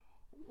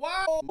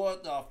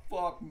What the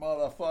fuck,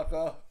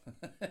 motherfucker?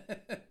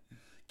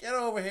 Get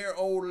over here,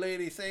 old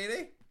lady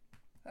Sadie.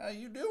 How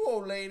you do,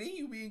 old lady?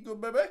 You being good,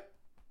 baby?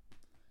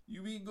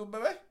 You being good,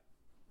 baby?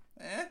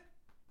 Eh?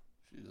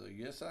 She's like,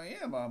 yes, I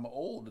am. I'm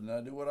old and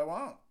I do what I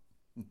want.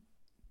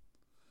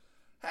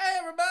 Hey,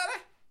 everybody.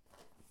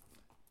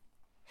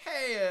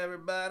 Hey,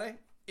 everybody.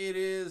 It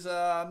is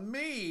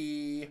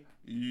me.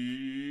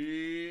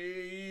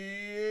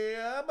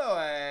 Yeah,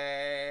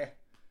 boy.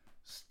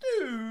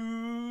 Stu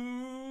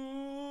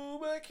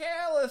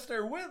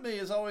McAllister. With me,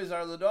 as always,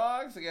 are the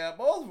dogs. I got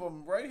both of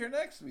them right here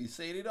next to me.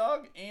 Sadie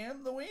Dog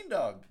and the Ween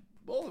Dog.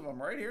 Both of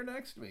them right here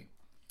next to me.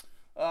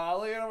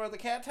 Looking over at the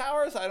cat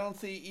towers, I don't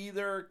see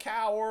either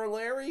Cow or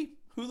Larry.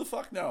 Who the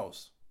fuck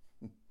knows?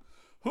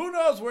 Who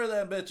knows where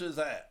that bitch is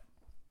at?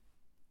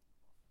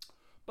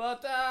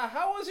 But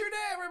how was your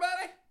day,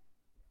 everybody?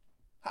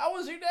 How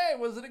was your day?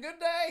 Was it a good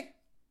day?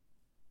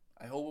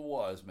 I hope it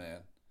was, man.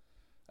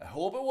 I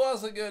hope it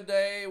was a good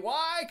day.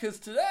 Why? Because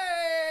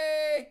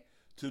today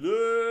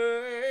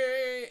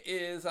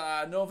is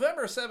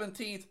November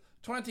 17th,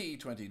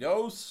 2020.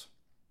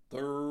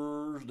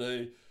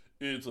 Thursday.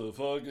 It's a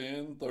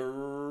fucking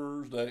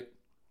Thursday.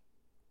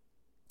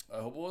 I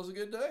hope it was a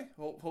good day.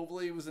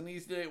 Hopefully it was an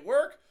easy day at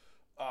work.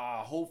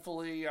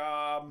 Hopefully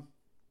a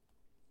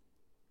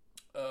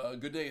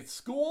good day at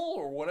school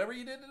or whatever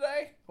you did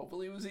today.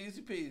 Hopefully it was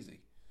easy peasy.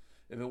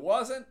 If it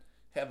wasn't,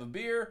 have a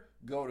beer,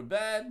 go to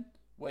bed,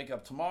 wake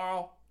up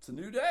tomorrow. It's a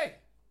new day.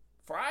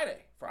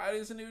 Friday.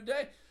 Friday's a new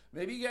day.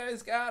 Maybe you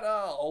guys got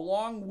a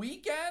long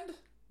weekend.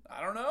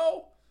 I don't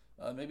know.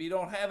 Maybe you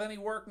don't have any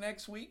work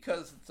next week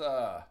because it's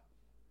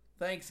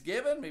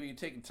Thanksgiving. Maybe you're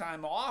taking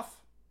time off.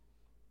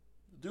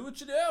 Do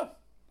what you do.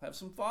 Have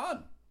some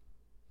fun.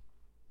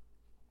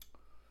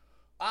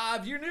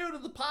 If you're new to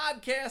the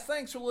podcast,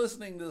 thanks for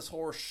listening to this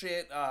horse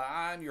shit.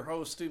 I'm your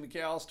host, Stu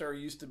McAllister. I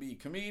used to be a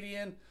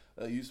comedian.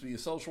 Used to be a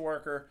social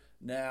worker.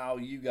 Now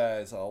you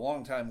guys,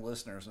 longtime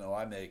listeners, know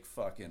I make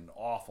fucking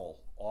awful,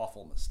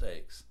 awful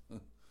mistakes.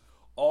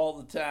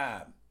 All the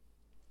time.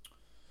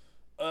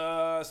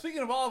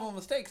 Speaking of awful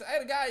mistakes, I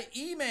had a guy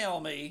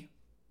email me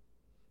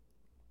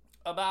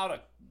about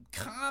a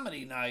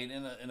comedy night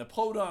in a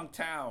podunk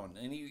town,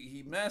 and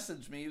he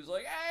messaged me. He was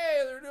like,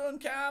 hey, they're doing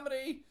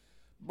comedy,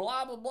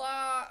 blah blah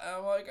blah. And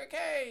I'm like,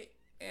 okay,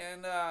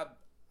 and I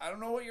don't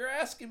know what you're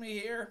asking me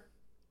here.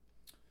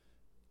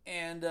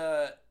 And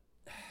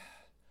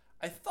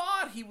I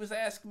thought he was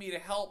asking me to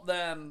help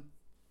them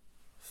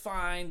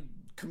find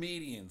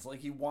comedians, like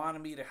he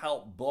wanted me to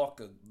help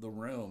book the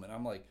room. And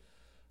I'm like,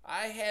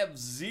 I have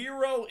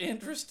zero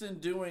interest in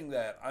doing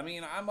that. I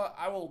mean,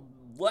 I will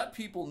let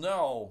people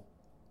know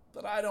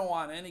that I don't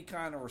want any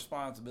kind of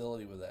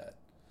responsibility with that.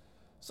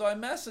 So I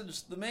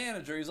messaged the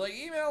manager. He's like,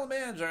 email the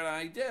manager, and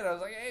I did. I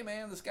was like, hey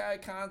man, this guy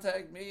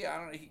contacted me. I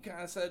don't know. He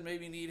kind of said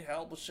maybe you need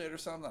help with shit or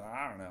something.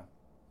 I don't know.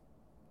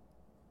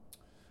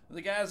 And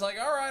the guy's like,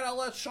 all right, I'll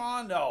let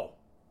Sean know.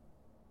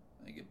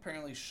 I think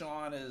apparently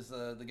Sean is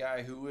the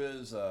guy who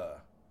is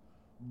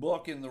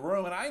booking the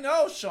room, and I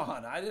know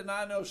Sean. I did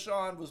not know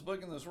Sean was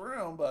booking this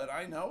room, but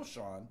I know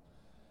Sean.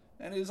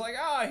 And he's like,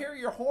 I hear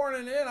you're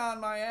horning in on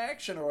my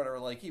action or whatever.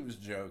 Like, he was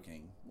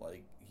joking.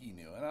 Like, he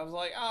knew. And I was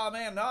like, oh,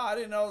 man, no, I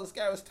didn't know this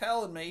guy was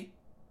telling me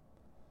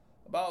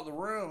about the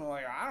room. I'm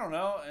like, I don't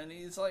know. And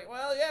he's like,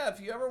 well, yeah,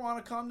 if you ever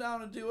want to come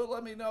down and do it,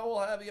 let me know. We'll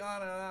have you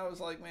on. And I was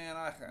like, man,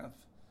 I'm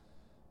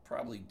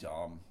probably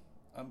dumb.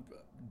 I'm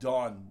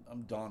done.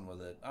 I'm done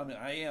with it. I mean,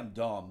 I am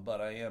dumb,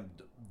 but I am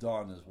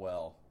done as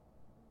well.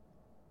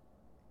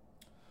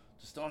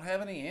 Just don't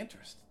have any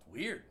interest. It's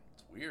weird.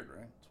 It's weird,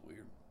 right? It's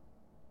weird.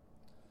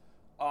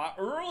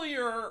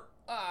 Earlier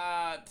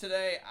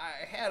today,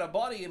 I had a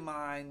buddy of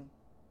mine,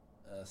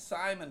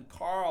 Simon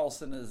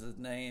Carlson is his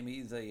name.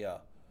 He's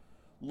a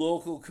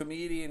local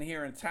comedian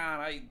here in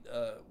town.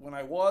 When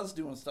I was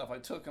doing stuff, I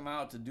took him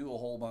out to do a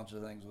whole bunch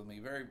of things with me.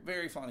 Very,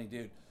 very funny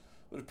dude.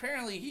 But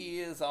apparently he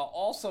is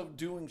also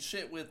doing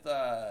shit with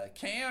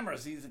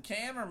cameras. He's a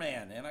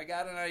cameraman. And I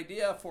got an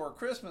idea for a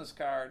Christmas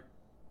card.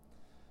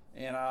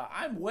 And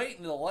I'm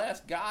waiting to the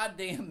last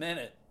goddamn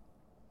minute.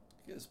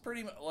 It's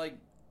pretty much like,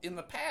 in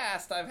the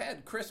past, I've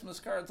had Christmas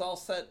cards all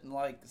set in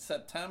like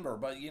September,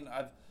 but you know,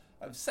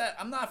 I've set.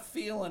 I'm not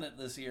feeling it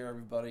this year,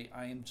 everybody.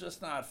 I am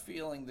just not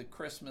feeling the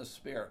Christmas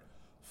spirit.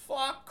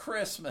 Fuck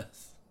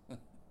Christmas.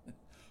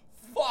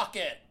 Fuck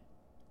it.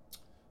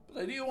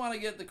 But I do want to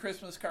get the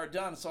Christmas card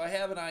done, so I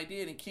have an idea,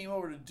 and he came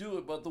over to do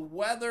it, but the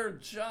weather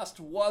just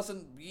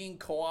wasn't being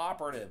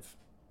cooperative.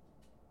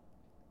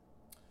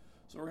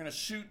 So we're gonna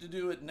shoot to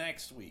do it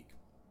next week.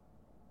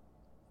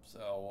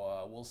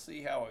 So we'll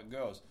see how it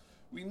goes.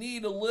 We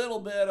need a little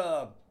bit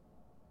of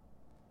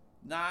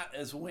not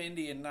as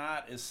windy and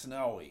not as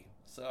snowy.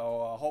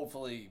 So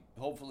hopefully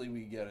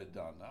we get it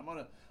done.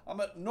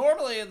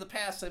 Normally in the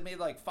past I made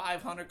like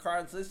 500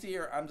 cards. This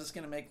year I'm just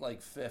gonna make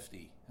like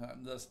 50.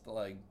 I'm just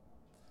like,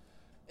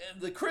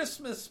 the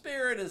Christmas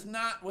spirit is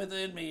not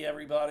within me,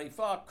 everybody.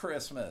 Fuck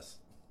Christmas.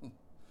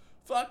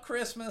 Fuck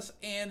Christmas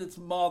and its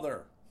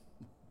mother.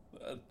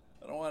 I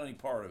don't want any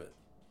part of it.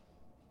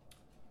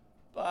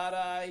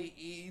 But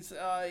he's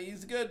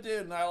a good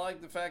dude, and I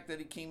like the fact that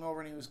he came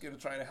over and he was going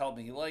to try to help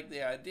me. He liked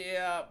the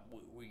idea.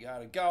 We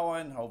got it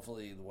going.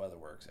 Hopefully the weather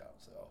works out.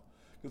 So,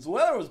 because the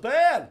weather was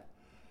bad.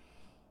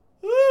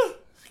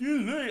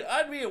 Excuse me.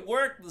 I'd be at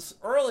work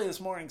early this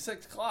morning,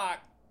 6 o'clock.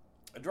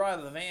 I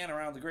drive the van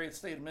around the great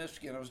state of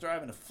Michigan. I was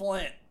driving to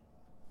Flint.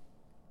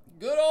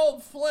 Good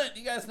old Flint.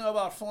 You guys know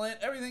about Flint.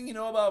 Everything you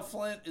know about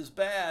Flint is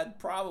bad,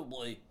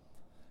 probably,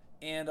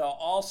 and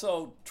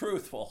also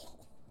truthful.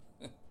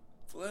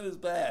 Flint is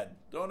bad.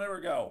 Don't ever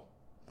go.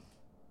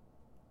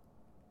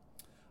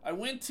 I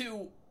went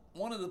to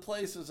one of the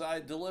places I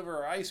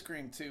deliver ice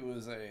cream to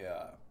is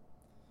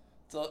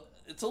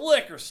it's a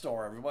liquor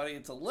store, everybody.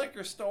 It's a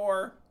liquor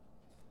store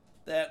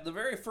that the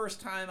very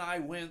first time I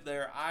went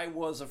there, I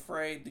was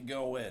afraid to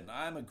go in.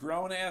 I'm a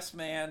grown-ass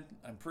man.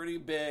 I'm pretty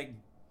big.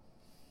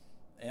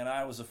 And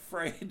I was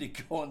afraid to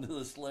go into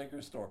this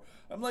liquor store.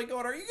 I'm like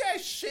going, are you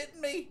guys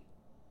shitting me?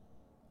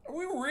 Are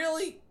we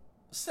really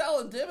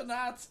selling Dippin'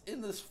 Dots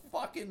in this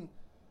fucking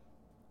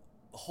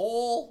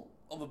hole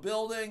of a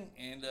building?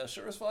 And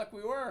sure as fuck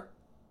we were.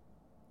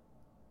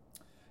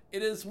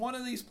 It is one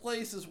of these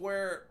places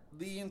where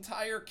the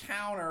entire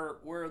counter,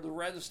 where the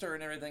register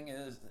and everything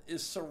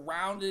is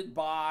surrounded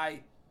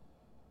by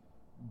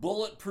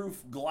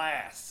bulletproof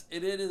glass.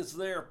 It is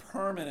there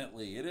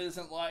permanently. It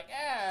isn't like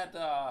at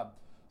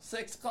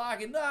 6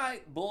 o'clock at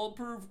night,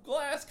 bulletproof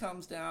glass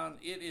comes down.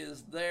 It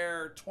is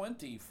there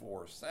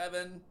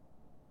 24/7.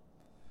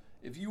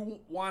 If you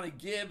want to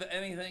give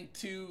anything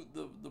to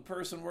the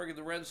person working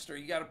the register,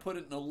 you got to put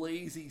it in a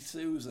Lazy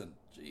Susan.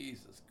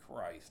 Jesus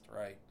Christ,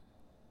 right?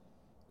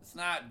 It's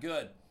not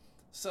good.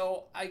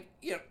 So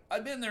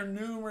I've been there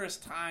numerous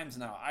times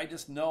now. I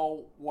just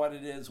know what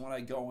it is when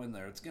I go in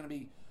there. It's going to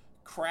be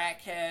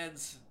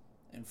crackheads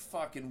and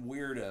fucking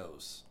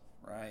weirdos,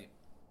 right?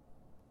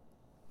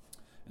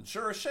 And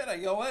sure as shit, I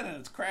go in and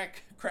it's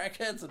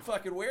crackheads and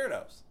fucking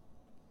weirdos.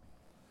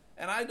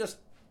 And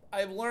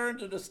I've learned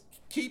to just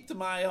keep to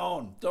my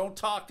own. Don't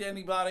talk to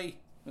anybody.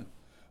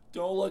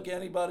 Don't look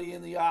anybody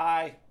in the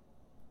eye.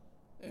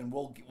 And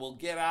we'll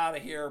get out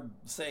of here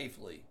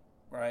safely,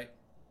 right?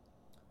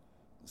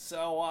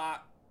 So I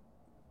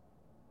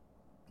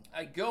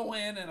go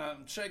in and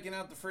I'm checking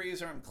out the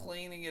freezer. I'm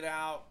cleaning it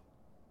out.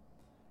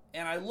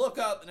 And I look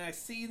up and I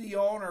see the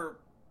owner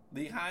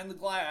behind the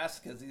glass,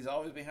 because he's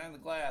always behind the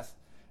glass.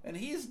 And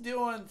he's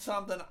doing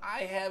something I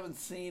haven't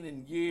seen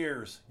in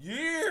years.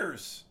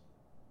 Years!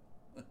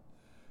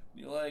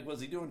 You're like, was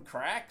he doing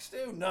crack,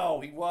 Stu? No,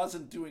 he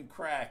wasn't doing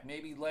crack.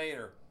 Maybe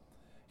later.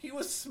 He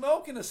was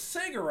smoking a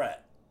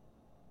cigarette.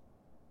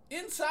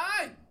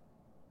 Inside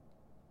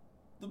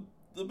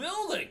the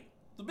building.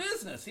 The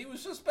business. He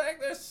was just back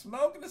there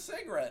smoking a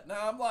cigarette.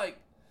 Now I'm like,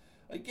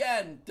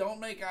 again,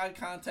 don't make eye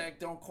contact.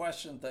 Don't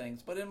question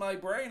things. But in my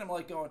brain, I'm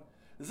like going,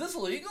 is this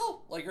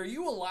legal? Like, are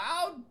you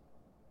allowed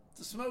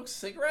to smoke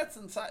cigarettes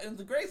inside? In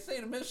the great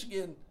state of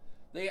Michigan,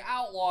 they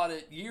outlawed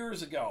it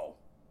years ago,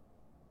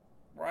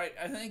 right?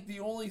 I think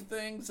the only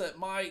things that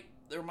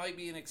there might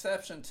be an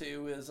exception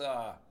to is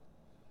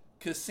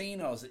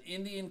casinos,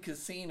 Indian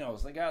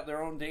casinos. They got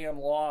their own damn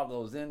law of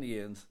those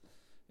Indians.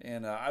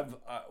 And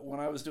when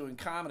I was doing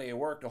comedy, I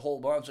worked a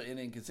whole bunch of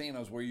Indian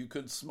casinos where you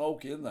could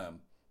smoke in them,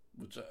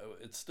 which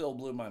it still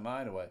blew my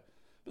mind away.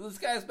 But this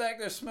guy's back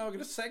there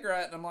smoking a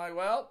cigarette, and I'm like,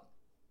 well,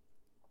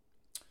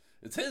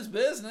 it's his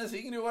business.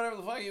 He can do whatever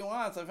the fuck he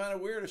wants. I found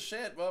it weird as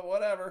shit, but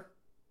whatever.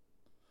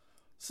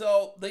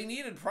 So they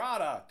needed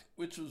product,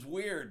 which was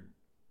weird.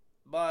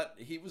 But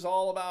he was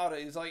all about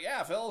it. He's like,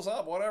 yeah, fill us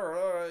up,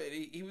 whatever.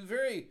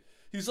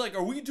 He's like,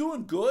 are we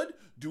doing good?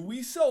 Do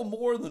we sell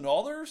more than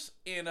others?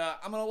 And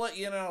I'm going to let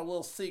you in on a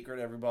little secret,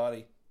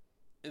 everybody.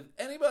 If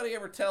anybody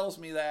ever tells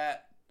me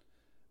that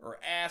or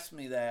asks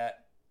me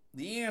that,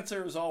 the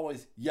answer is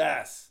always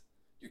yes.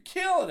 You're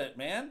killing it,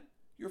 man.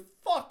 You're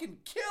fucking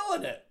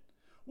killing it.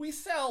 We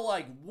sell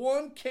like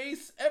one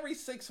case every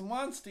 6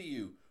 months to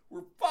you.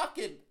 We're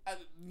fucking,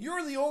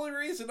 you're the only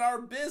reason our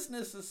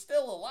business is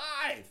still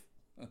alive.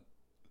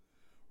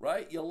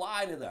 Right? You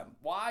lie to them.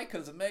 Why?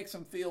 Because it makes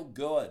them feel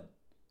good.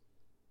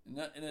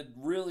 And it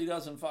really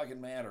doesn't fucking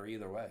matter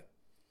either way.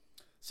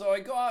 So I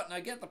go out and I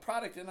get the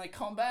product and I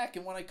come back.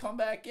 And when I come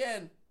back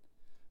in,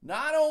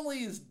 not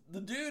only is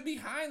the dude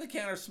behind the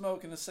counter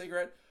smoking a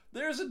cigarette,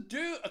 there's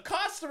a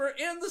customer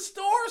in the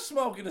store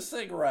smoking a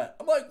cigarette.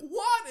 I'm like,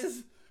 what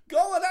is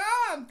going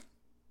on?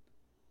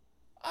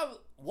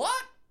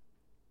 What?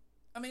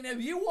 I mean,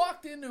 have you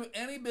walked into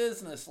any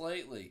business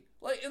lately?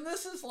 And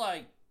this is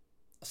like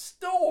a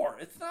store.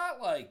 It's not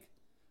like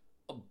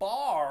a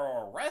bar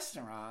or a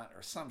restaurant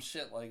or some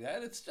shit like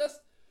that. It's just,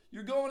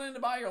 you're going in to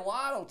buy your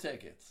lotto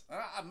tickets.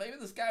 Maybe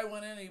this guy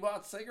went in and he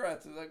bought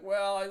cigarettes. He's like,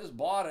 well, I just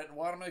bought it and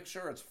want to make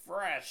sure it's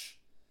fresh.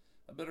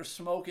 I better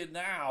smoke it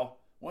now.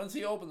 Once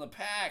he opened the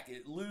pack,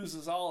 it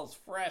loses all its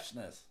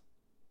freshness.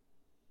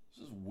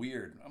 This is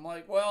weird. I'm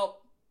like,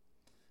 well,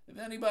 if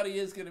anybody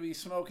is going to be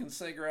smoking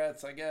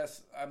cigarettes, I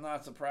guess I'm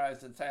not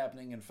surprised it's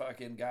happening in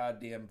fucking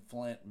goddamn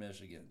Flint,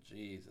 Michigan.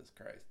 Jesus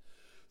Christ.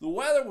 The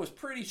weather was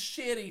pretty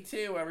shitty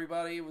too,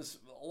 everybody. It was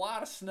a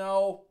lot of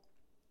snow.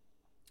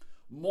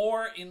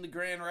 more in the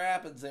Grand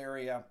Rapids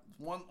area.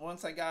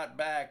 Once I got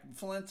back,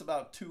 Flint's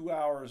about 2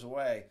 hours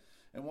away.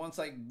 And once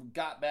I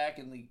got back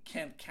in the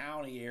Kent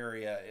County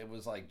area, it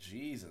was like,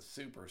 Jesus,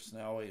 super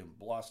snowy and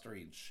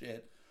blustery and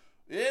shit.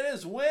 It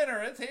is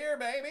winter. It's here,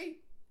 baby.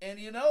 And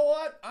you know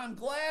what? I'm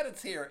glad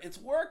it's here. It's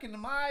working to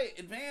my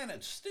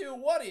advantage. Stu,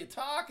 what are you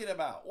talking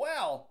about?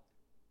 Well,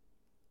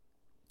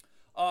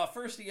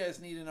 first you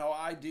guys need to know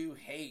I do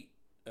hate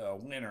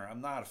winter.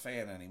 I'm not a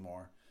fan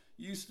anymore.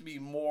 Used to be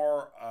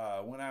more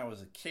when I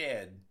was a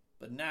kid,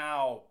 but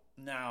now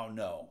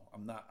no.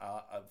 I'm not.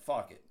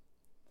 Fuck it.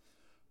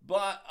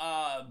 But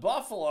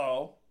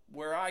Buffalo,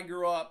 where I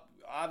grew up,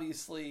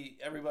 obviously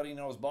everybody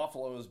knows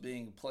Buffalo as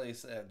being a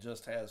place that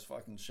just has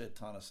fucking shit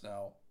ton of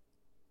snow.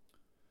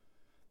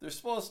 They're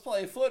supposed to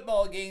play a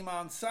football game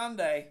on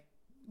Sunday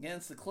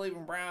against the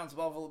Cleveland Browns,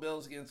 Buffalo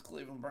Bills against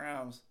Cleveland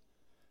Browns.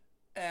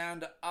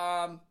 And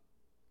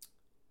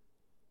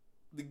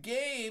the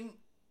game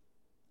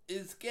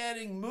is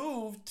getting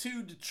moved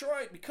to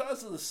Detroit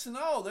because of the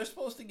snow. They're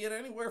supposed to get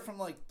anywhere from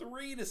like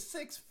 3 to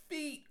 6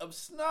 feet of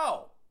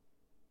snow.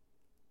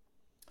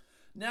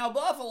 Now,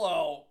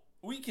 Buffalo,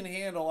 we can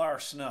handle our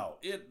snow.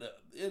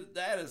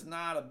 That is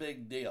not a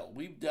big deal.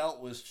 We've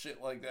dealt with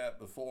shit like that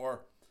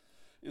before.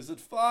 Is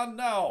it fun?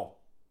 No.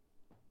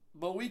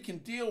 But we can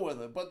deal with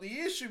it. But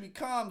the issue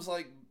becomes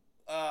like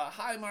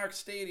Highmark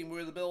Stadium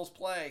where the Bills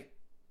play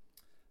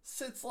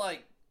sits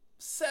like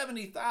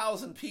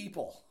 70,000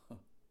 people.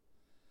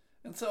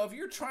 And so if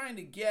you're trying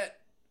to get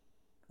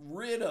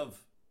rid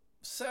of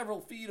several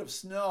feet of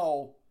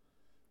snow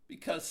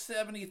because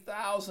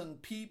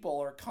 70,000 people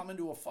are coming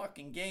to a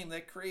fucking game,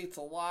 that creates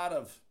a lot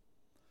of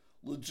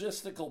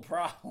logistical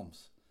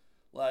problems.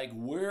 Like,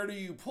 where do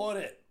you put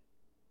it?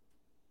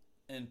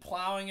 And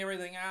plowing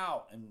everything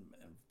out, and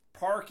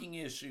parking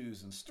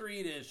issues, and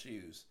street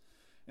issues.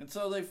 And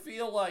so they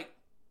feel like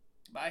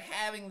by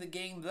having the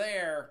game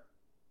there,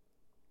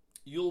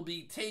 you'll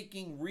be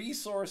taking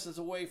resources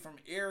away from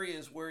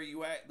areas where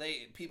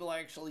people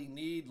actually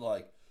need,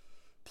 like,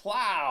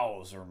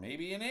 plows or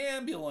maybe an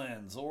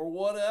ambulance or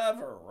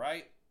whatever,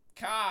 right?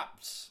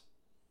 Cops.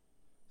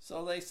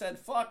 So they said,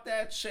 fuck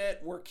that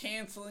shit. We're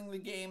canceling the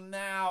game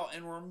now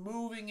and we're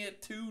moving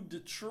it to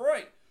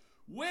Detroit,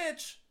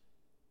 which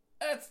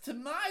that's to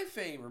my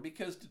favor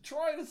because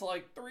Detroit is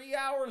like 3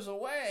 hours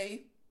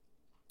away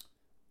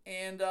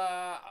and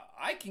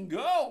I can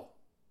go.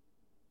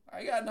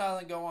 I got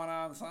nothing going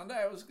on Sunday.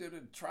 I was going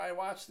to try to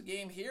watch the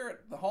game here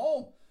at the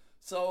home.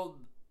 So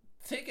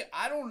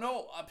I don't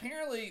know.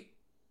 Apparently,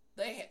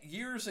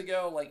 years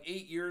ago, like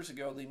 8 years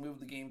ago, they moved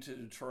the game to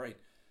Detroit,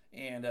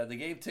 and they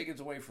gave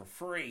tickets away for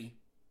free.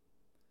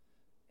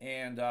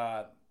 And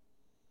I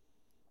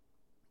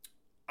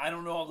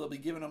don't know if they'll be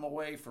giving them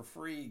away for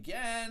free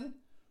again,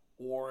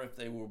 or if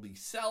they will be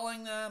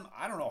selling them.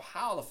 I don't know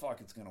how the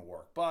fuck it's going to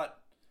work.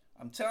 But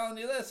I'm telling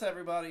you this,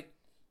 everybody.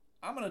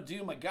 I'm going to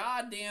do my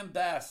goddamn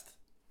best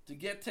to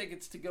get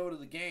tickets to go to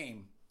the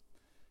game.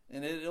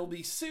 And it'll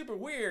be super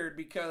weird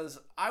because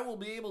I will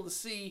be able to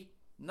see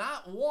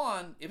not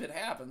one, if it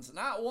happens,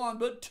 not one,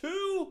 but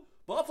 2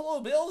 Buffalo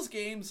Bills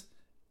games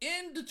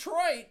in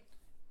Detroit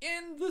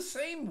in the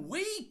same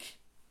week.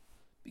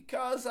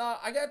 Because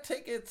I got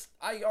tickets,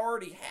 I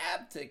already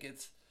have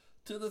tickets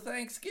to the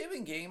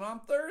Thanksgiving game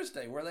on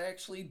Thursday, where they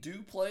actually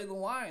do play the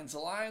Lions. The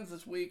Lions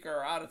this week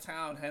are out of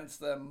town, hence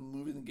them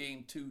moving the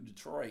game to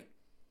Detroit.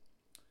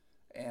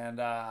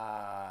 And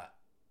I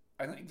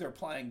think they're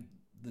playing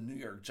the New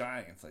York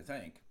Giants, I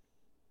think.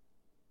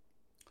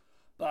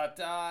 But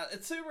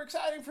it's super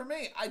exciting for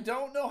me. I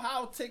don't know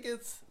how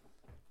tickets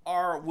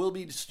will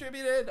be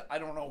distributed. I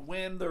don't know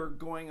when they're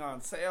going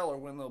on sale or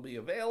when they'll be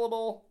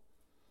available.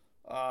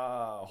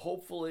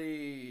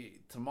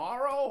 Hopefully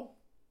tomorrow.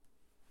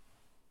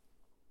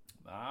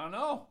 I don't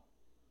know.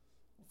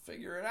 We'll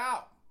figure it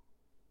out.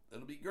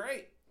 It'll be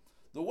great.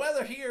 The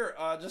weather here,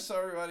 just so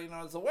everybody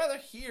knows, the weather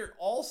here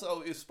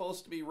also is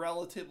supposed to be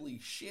relatively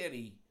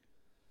shitty,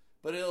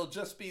 but it'll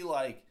just be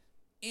like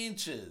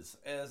inches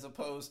as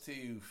opposed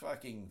to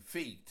fucking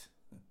feet.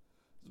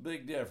 It's a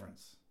big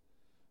difference.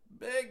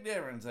 Big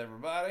difference,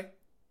 everybody.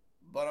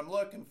 But I'm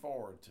looking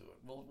forward to it.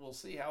 We'll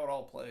see how it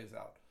all plays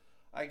out.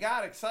 I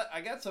got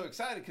so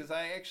excited because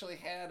I actually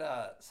had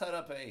set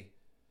up a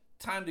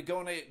time to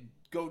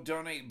go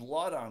donate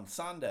blood on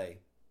Sunday,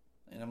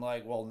 and I'm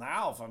like, well,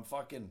 now if I'm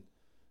fucking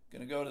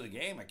gonna go to the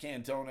game, I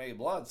can't donate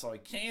blood, so I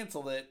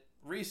canceled it,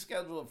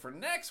 rescheduled it for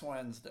next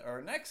Wednesday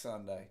or next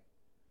Sunday,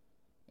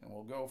 and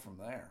we'll go from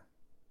there.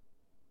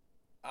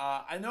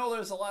 I know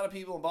there's a lot of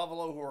people in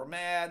Buffalo who are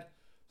mad,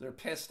 they're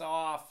pissed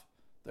off,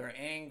 they're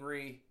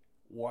angry,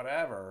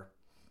 whatever.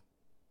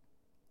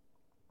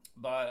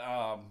 But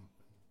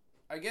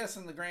I guess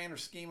in the grander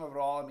scheme of it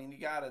all, I mean, you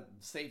gotta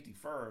safety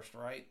first,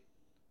 right?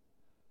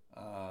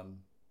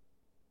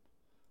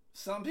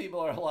 Some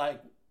people are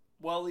like,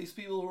 well, these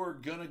people who are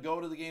going to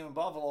go to the game in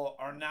Buffalo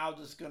are now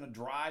just going to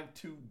drive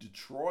to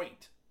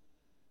Detroit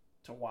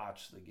to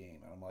watch the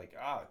game. And I'm like,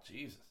 oh,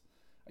 Jesus.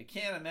 I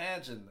can't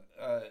imagine.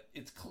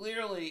 It's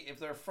clearly,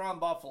 if they're from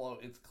Buffalo,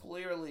 it's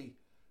clearly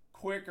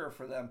quicker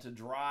for them to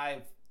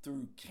drive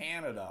through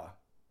Canada.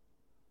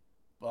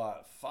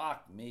 But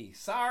fuck me.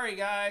 Sorry,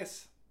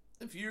 guys.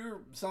 If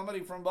you're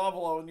somebody from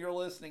Buffalo and you're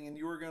listening and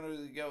you were going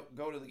to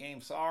go to the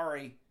game,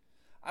 sorry.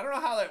 I don't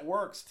know how that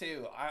works,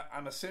 too.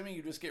 I'm assuming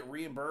you just get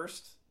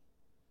reimbursed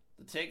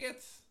the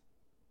tickets.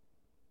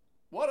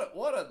 What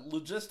a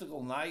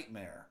logistical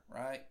nightmare,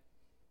 right?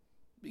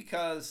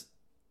 Because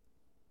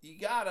you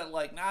gotta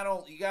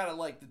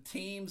the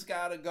teams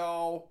gotta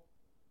go.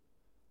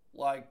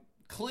 Like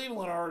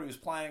Cleveland already was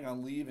planning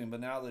on leaving, but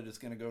now they're just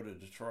gonna go to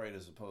Detroit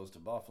as opposed to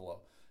Buffalo.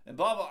 And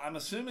Buffalo, I'm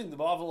assuming the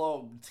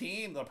Buffalo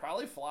team, they'll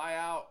probably fly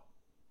out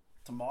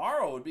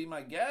tomorrow, would be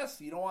my guess.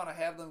 You don't want to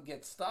have them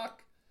get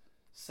stuck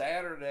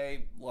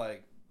Saturday.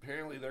 Like,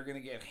 apparently they're going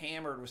to get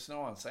hammered with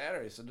snow on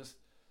Saturday. So just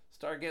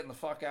start getting the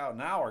fuck out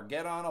now, or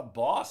get on a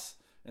bus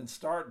and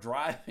start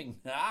driving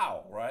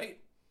now, right?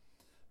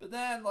 But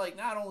then, like,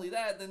 not only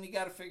that, then you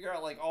got to figure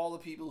out, like, all the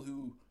people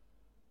who,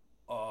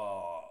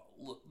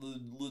 the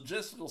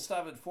logistical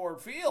stuff at Ford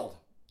Field,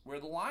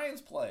 where the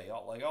Lions play.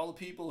 All the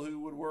people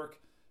who would work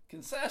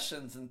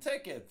concessions and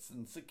tickets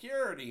and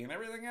security and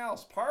everything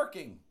else,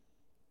 parking.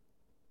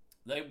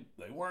 They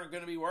weren't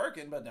going to be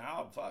working, but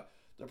now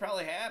they're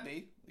probably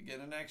happy. They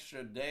get an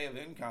extra day of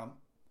income.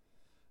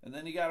 And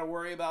then you got to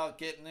worry about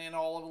getting in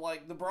all of,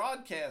 like, the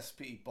broadcast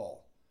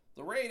people,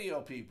 the radio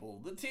people,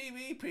 the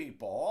TV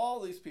people, all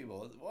these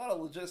people. What a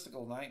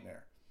logistical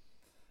nightmare.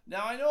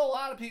 Now, I know a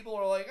lot of people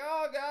are like,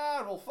 oh,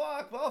 God, well,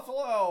 fuck,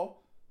 Buffalo.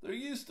 They're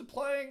used to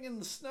playing in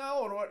the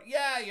snow and what.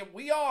 Yeah,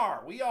 we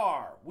are.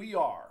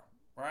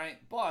 Right?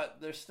 But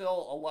there's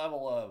still a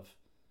level of,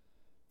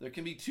 there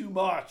can be too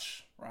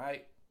much,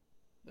 right?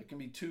 There can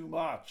be too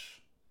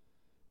much.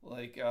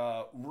 Like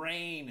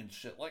rain and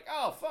shit. Like,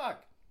 oh,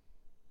 fuck.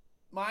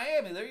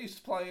 Miami, they're used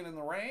to playing in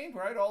the rain,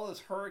 right? All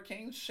this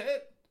hurricane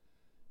shit.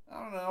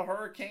 I don't know,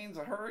 hurricane's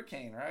a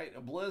hurricane, right?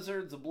 A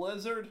blizzard's a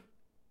blizzard.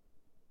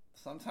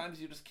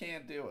 Sometimes you just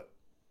can't do it.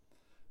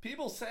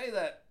 People say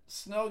that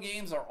snow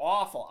games are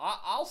awful.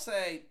 I'll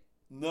say,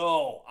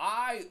 no,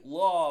 I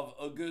love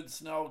a good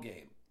snow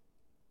game.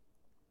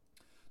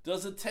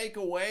 Does it take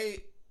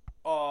away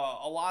a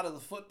lot of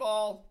the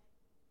football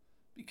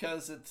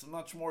because it's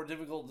much more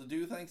difficult to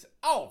do things?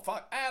 Oh,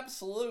 fuck,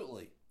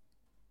 absolutely.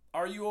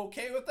 Are you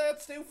okay with that,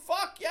 Stu?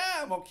 Fuck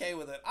yeah, I'm okay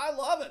with it. I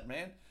love it,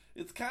 man.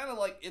 It's kind of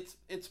like,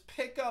 it's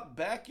pick-up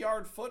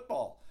backyard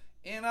football.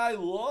 And I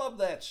love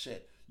that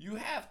shit. You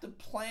have to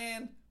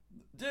plan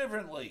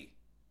differently.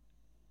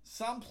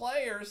 Some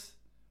players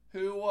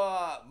who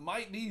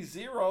might be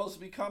zeros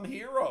become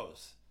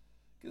heroes.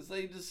 Because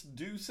they just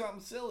do something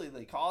silly.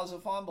 They cause a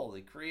fumble.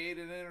 They create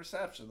an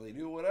interception. They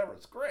do whatever.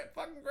 It's great.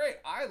 Fucking great.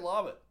 I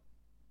love it.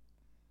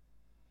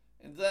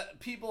 And that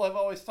people have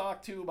always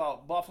talked too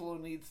about Buffalo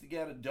needs to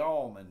get a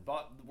dome. And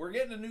we're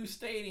getting a new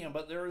stadium,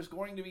 but there is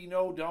going to be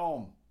no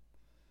dome.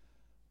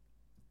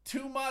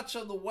 Too much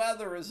of the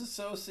weather is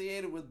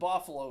associated with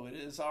Buffalo. It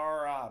is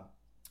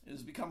it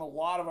has become a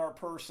lot of our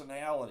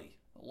personality.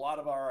 A lot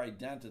of our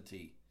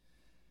identity.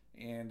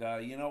 And,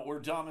 we're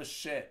dumb as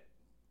shit.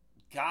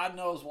 God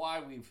knows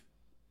why we've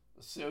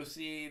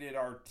associated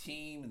our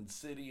team and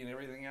city and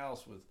everything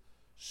else with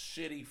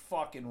shitty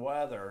fucking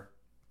weather.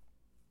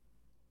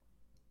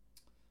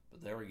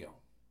 But there we go.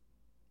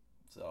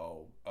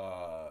 So,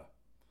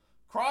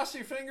 cross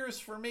your fingers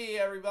for me,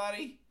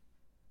 everybody.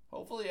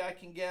 Hopefully I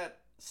can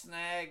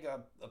snag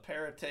a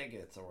pair of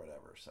tickets or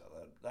whatever. So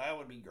that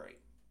would be great.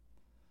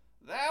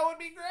 That would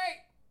be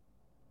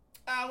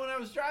great. When I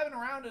was driving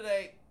around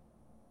today,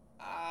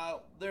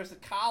 there's a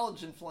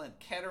college in Flint,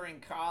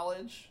 Kettering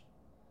College.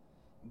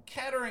 And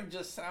Kettering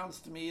just sounds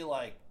to me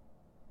like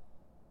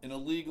an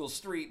illegal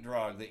street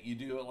drug that you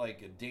do at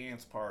like a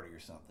dance party or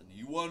something.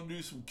 You want to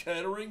do some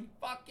Kettering?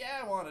 Fuck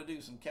yeah, I want to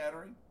do some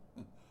Kettering.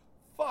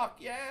 Fuck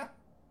yeah.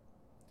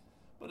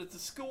 But it's a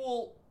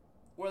school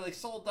where they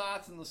sold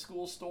dots in the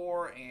school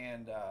store,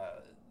 and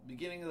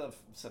beginning of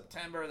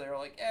September, they were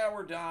like, yeah,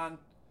 we're done.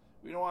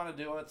 We don't want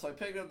to do it. So I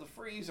picked up the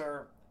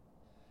freezer.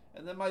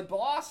 And then my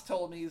boss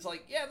told me, he's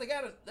like, yeah, they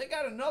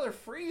got another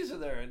freezer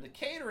there in the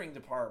catering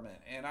department.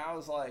 And I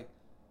was like,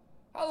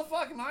 how the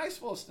fuck am I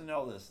supposed to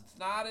know this? It's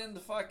not in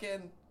the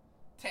fucking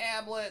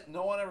tablet.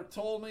 No one ever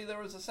told me there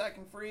was a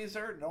second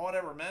freezer. No one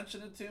ever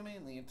mentioned it to me.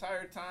 And the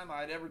entire time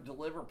I'd ever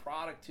deliver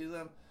product to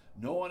them,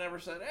 no one ever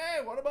said,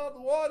 hey, what about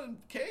the one in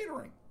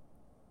catering?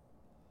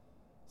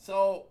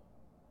 So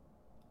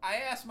I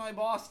asked my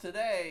boss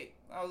today,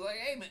 I was like,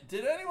 hey, man,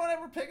 did anyone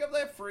ever pick up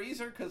that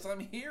freezer? Because I'm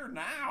here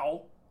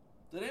now.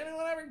 Did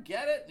anyone ever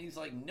get it? And he's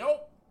like,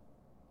 nope.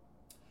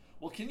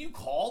 Well, can you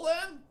call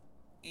them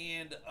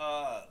and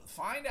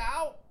find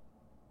out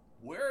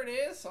where it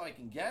is so I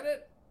can get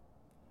it?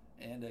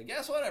 And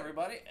guess what,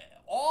 everybody?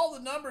 All the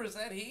numbers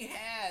that he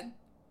had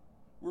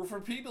were for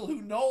people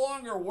who no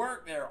longer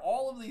work there.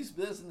 All of these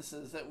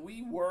businesses that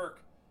we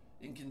work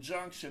in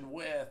conjunction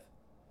with,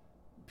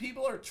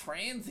 people are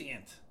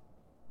transient.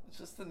 It's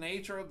just the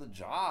nature of the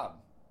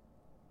job.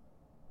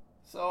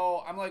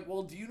 So I'm like,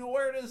 well, do you know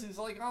where it is? He's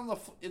like,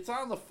 it's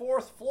on the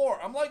 4th floor.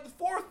 I'm like,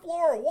 the 4th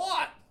floor of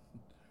what?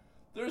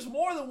 There's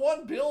more than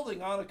one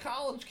building on a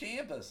college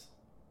campus.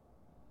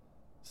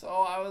 So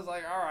I was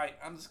like, all right,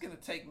 I'm just going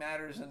to take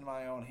matters into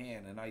my own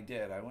hand. And I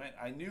did.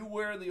 I knew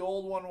where the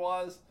old one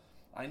was.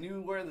 I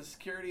knew where the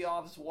security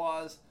office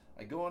was.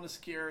 I go into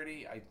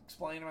security. I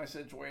explain my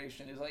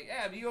situation. He's like,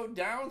 yeah, if you go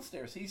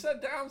downstairs. He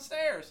said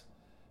downstairs.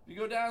 If you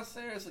go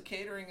downstairs, the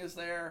catering is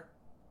there.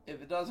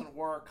 If it doesn't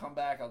work, come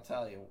back. I'll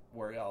tell you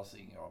where else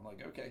you can go. I'm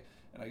like, okay.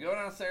 And I go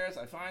downstairs.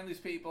 I find these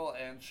people.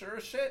 And sure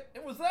as shit,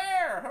 it was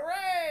there.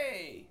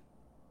 Hooray!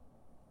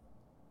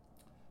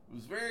 It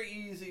was very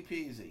easy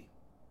peasy.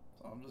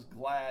 So I'm just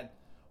glad.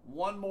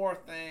 One more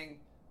thing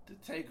to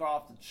take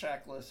off the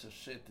checklist of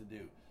shit to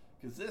do.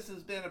 Because this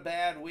has been a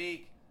bad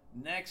week.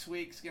 Next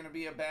week's going to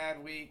be a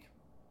bad week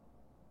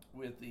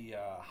with the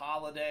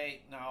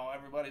holiday. Now,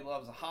 everybody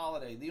loves a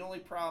holiday. The only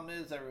problem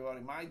is,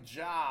 everybody, my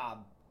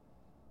job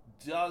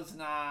does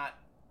not...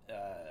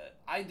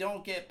 I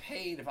don't get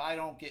paid if I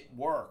don't get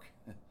work.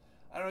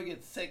 I don't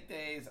get sick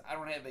days. I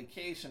don't have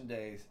vacation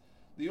days.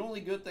 The only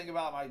good thing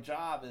about my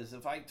job is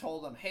if I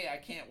told them, hey, I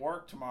can't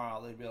work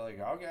tomorrow, they'd be like,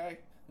 okay,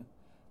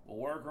 we'll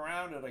work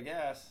around it, I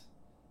guess.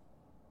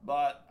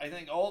 But I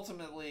think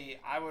ultimately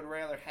I would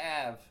rather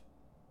have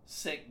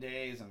sick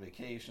days and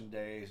vacation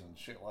days and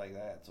shit like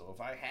that. So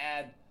if I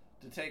had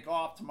to take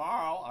off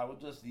tomorrow, I would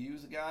just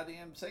use a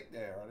goddamn sick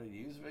day, or I'd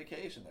use a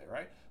vacation day,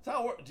 right?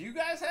 So do you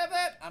guys have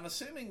that? I'm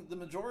assuming the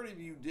majority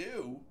of you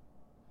do.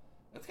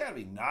 That's got to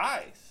be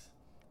nice.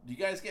 Do you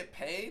guys get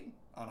paid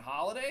on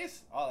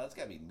holidays? Oh, that's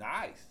got to be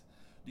nice.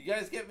 Do you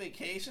guys get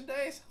vacation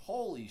days?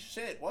 Holy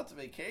shit, what's a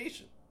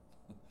vacation?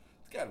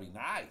 It's got to be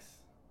nice.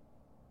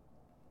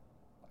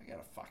 I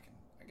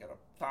gotta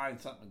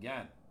find something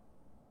again.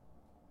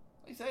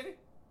 Hey, Sadie.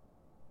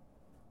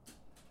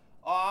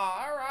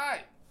 All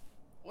right.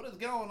 What is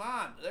going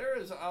on?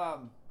 There's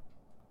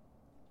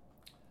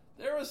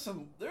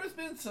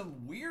been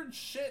some weird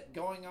shit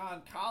going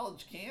on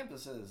college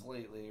campuses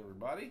lately,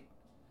 everybody.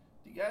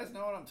 Do you guys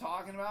know what I'm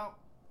talking about?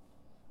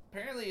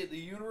 Apparently at the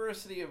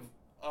University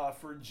of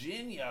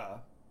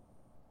Virginia,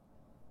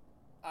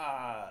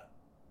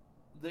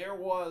 there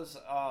was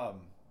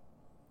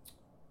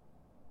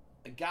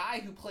a guy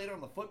who played on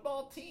the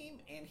football team,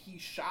 and he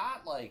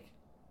shot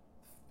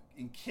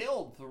and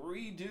killed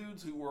 3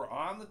 dudes who were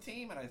on the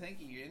team, and I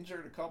think he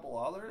injured a couple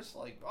others.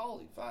 Like,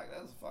 holy fuck,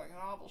 that's fucking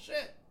awful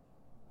shit.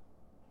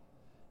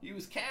 He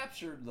was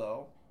captured,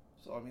 though,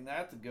 so I mean,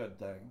 that's a good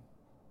thing.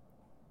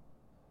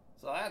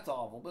 So that's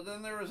awful. But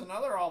then there was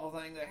another awful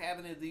thing that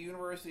happened at the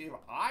University of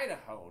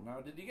Idaho. Now,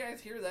 did you guys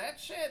hear that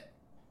shit?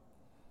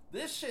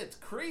 This shit's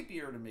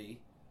creepier to me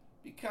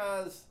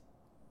because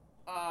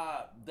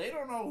they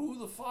don't know who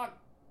the fuck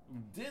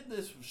did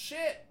this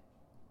shit.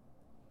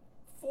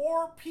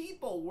 4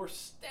 people were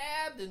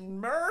stabbed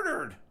and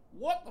murdered.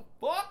 What the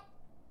fuck?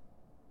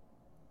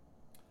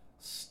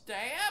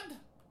 Stabbed?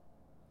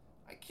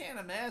 I can't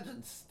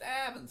imagine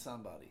stabbing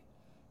somebody.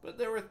 But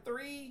there were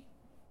 3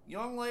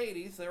 young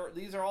ladies.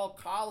 These are all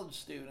college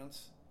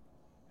students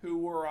who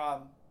were,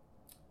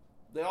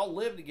 they all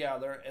lived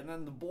together, and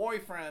then the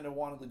boyfriend of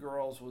one of the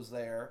girls was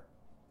there.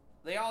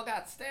 They all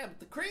got stabbed.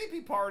 The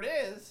creepy part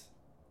is,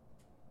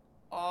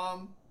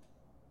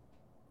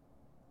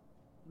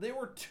 there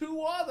were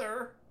 2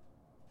 other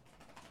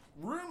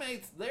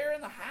roommates there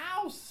in the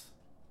house.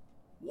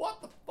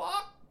 What the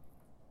fuck?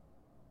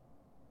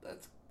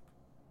 That's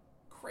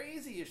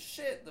crazy as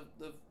shit.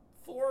 The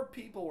 4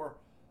 people were,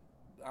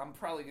 I'm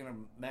probably going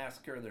to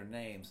massacre their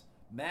names.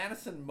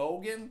 Madison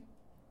Mogen,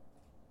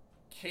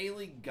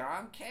 Kaylee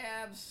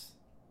Goncalves,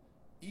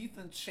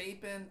 Ethan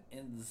Chapin,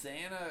 and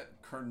Xana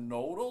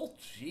Kernodle.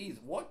 Jeez,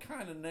 what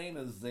kind of name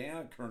is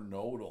Xana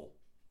Kernodle?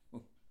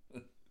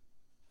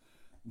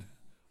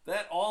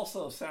 That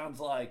also sounds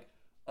like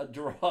a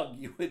drug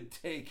you would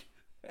take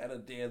at a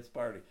dance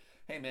party.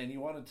 Hey man, you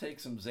want to take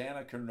some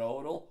Xana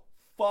Kernodle?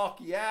 Fuck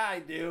yeah, I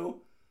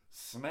do.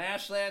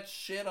 Smash that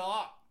shit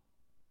up.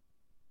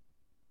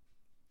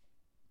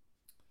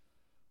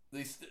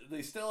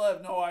 They still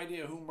have no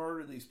idea who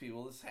murdered these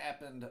people. This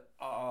happened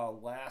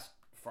last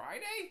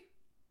Friday?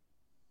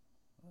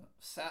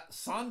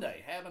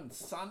 Sunday. Happened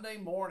Sunday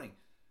morning.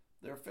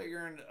 They're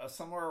figuring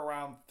somewhere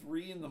around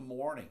 3 in the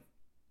morning.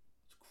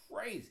 It's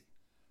crazy.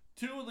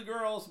 2 of the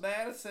girls,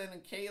 Madison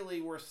and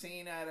Kaylee, were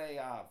seen at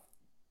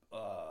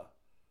a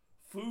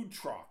food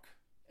truck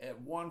at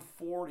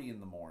 1:40 in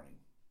the morning.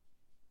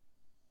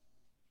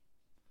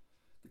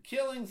 The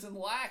killings and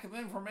lack of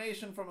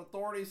information from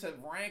authorities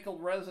have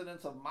rankled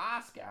residents of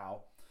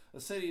Moscow, a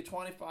city of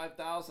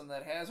 25,000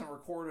 that hasn't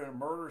recorded a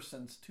murder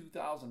since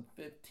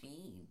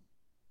 2015.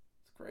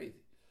 It's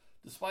crazy.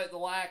 Despite the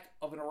lack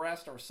of an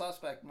arrest or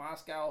suspect,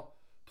 Moscow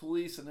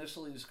police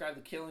initially described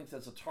the killings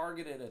as a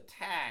targeted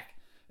attack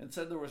and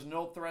said there was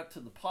no threat to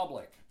the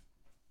public.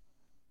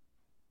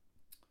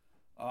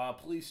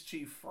 Police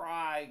Chief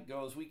Fry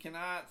goes, "We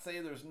cannot say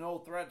there's no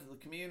threat to the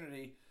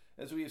community.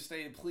 As we have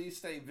stated, please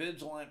stay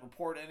vigilant,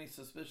 report any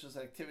suspicious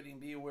activity,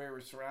 and be aware of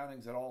your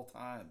surroundings at all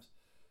times."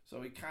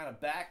 So he kind of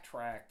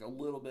backtracked a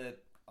little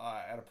bit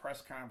at a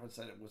press conference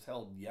that it was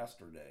held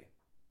yesterday.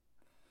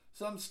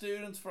 Some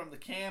students from the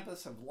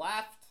campus have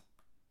left,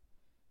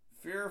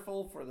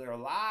 fearful for their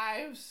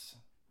lives.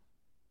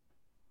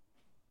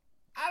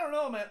 I don't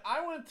know, man.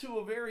 I went to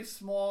a very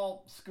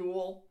small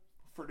school,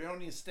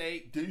 Fredonia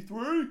State,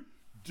 D3,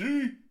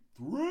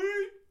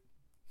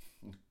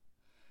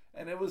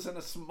 and it was in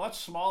a much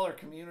smaller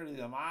community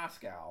than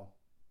Moscow.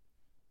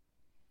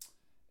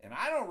 And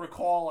I don't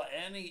recall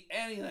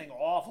anything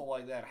awful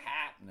like that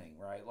happening,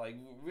 right? Like,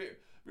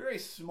 very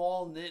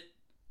small knit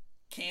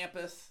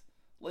campus.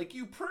 Like,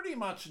 you pretty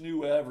much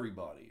knew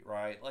everybody,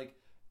 right? Like,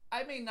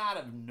 I may not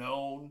have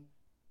known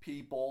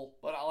people,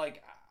 but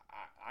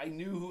I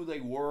knew who they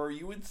were.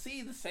 You would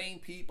see the same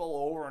people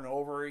over and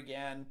over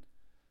again.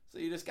 So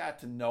you just got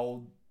to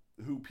know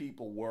who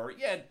people were.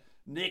 You had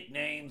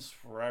nicknames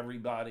for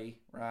everybody,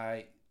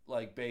 right?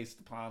 Like,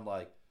 based upon,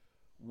 like,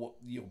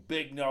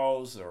 Big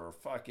Nose or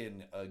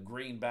fucking a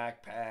green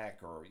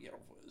backpack or,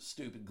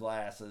 stupid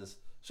glasses.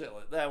 Shit,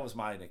 that was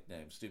my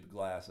nickname, stupid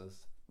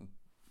glasses.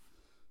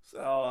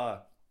 So,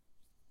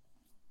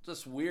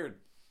 just weird.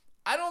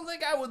 I don't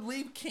think I would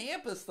leave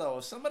campus, though.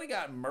 If somebody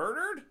got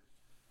murdered,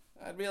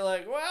 I'd be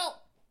like,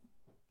 well,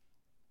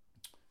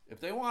 if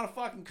they want to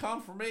fucking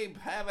come for me,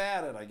 have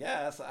at it, I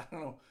guess. I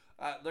don't know.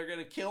 They're going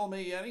to kill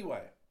me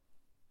anyway.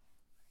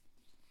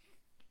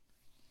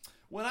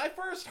 When I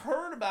first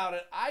heard about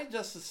it, I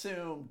just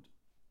assumed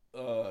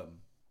it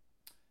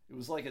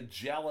was like a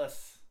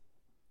jealous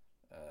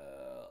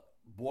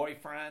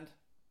boyfriend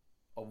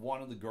of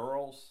one of the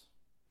girls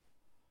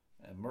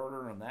and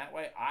murdering them that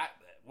way.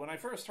 When I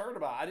first heard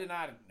about it, I did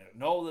not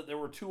know that there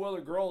were two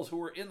other girls who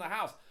were in the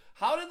house.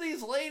 How did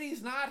these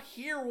ladies not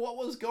hear what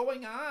was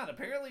going on?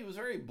 Apparently it was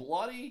very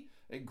bloody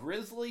and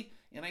grisly,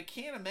 and I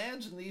can't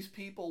imagine these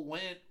people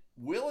went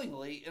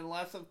willingly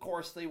unless, of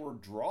course, they were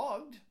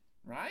drugged,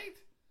 right?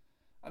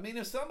 I mean,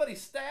 if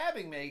somebody's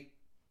stabbing me,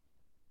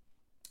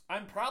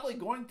 I'm probably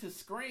going to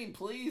scream,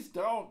 please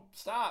don't,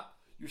 stop,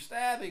 you're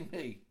stabbing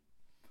me.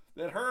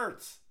 That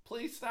hurts,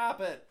 please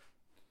stop it.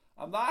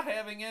 I'm not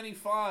having any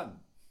fun.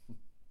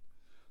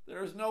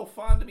 There's no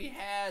fun to be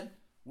had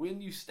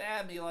when you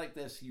stab me like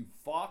this, you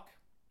fuck.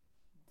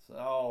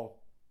 So,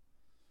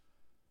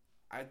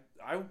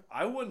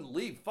 I wouldn't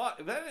leave. Fuck.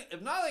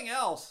 If nothing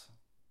else,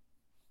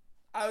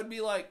 I would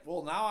be like,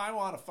 well, now I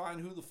want to find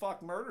who the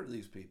fuck murdered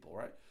these people,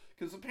 right?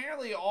 Because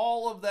apparently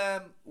all of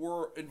them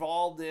were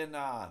involved in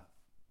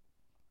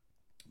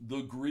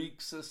the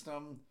Greek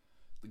system.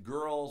 The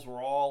girls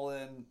were all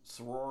in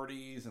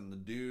sororities, and the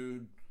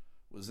dude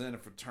was in a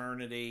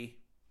fraternity.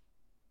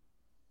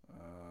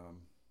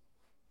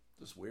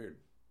 Just weird.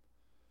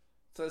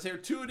 It says here,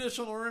 2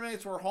 additional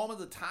roommates were home at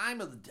the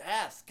time of the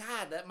deaths.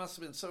 God, that must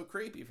have been so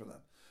creepy for them.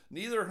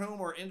 Neither of whom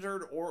were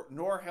injured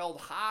nor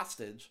held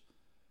hostage.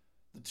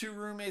 The 2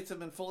 roommates have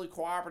been fully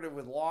cooperative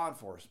with law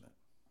enforcement.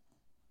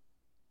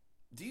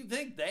 Do you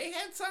think they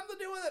had something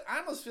to do with it? I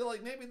almost feel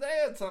like maybe they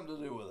had something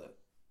to do with it.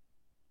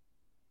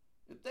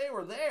 If they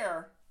were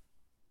there,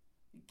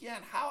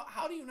 again,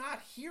 how do you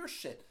not hear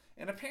shit?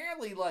 And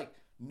apparently, like,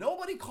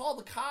 nobody called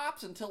the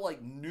cops until,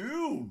 like,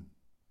 noon.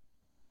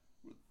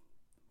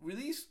 Were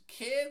these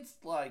kids,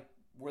 like,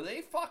 were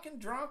they fucking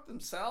drunk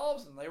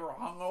themselves and they were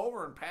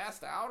hungover and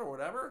passed out or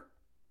whatever?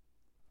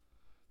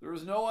 There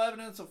was no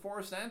evidence of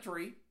forced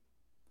entry.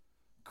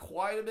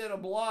 Quite a bit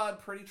of blood,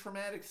 pretty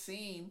traumatic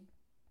scene.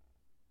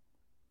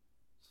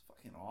 It's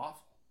fucking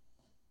awful.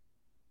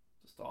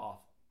 Just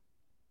awful.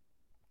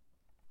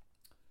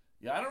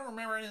 Yeah, I don't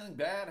remember anything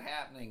bad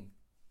happening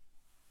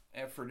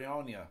at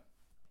Fredonia.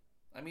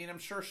 I mean, I'm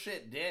sure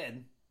shit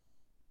did,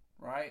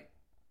 right?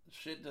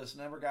 Shit just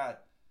never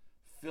got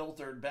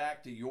filtered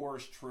back to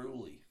yours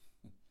truly.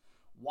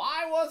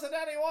 Why wasn't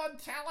anyone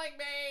telling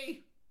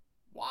me?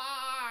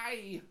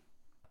 Why?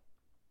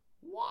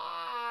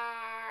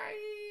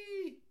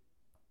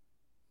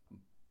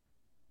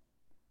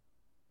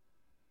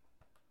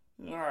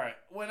 All right.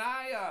 When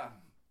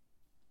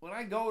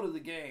I go to the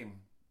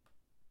game,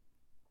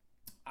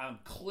 I'm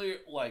clear.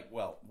 Like,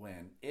 well,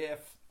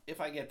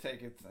 if I get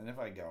tickets and if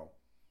I go,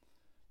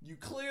 you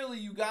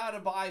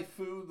gotta buy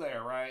food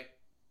there, right?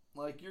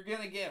 Like, you're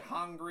gonna get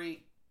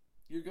hungry.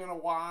 You're gonna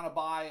want to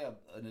buy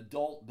an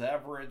adult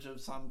beverage of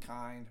some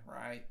kind,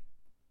 right?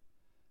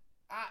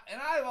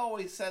 And I've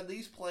always said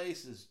these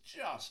places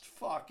just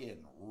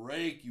fucking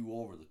rake you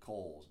over the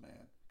coals,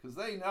 man. Because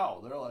they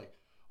know. They're like,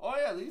 oh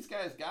yeah, these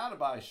guys gotta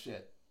buy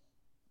shit.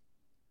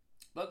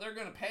 But they're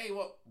gonna pay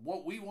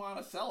what we want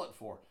to sell it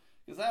for.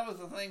 Because that was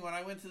the thing when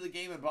I went to the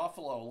game in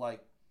Buffalo.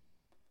 Like,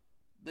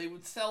 they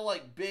would sell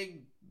like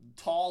big,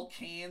 tall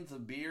cans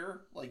of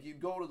beer. Like,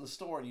 you'd go to the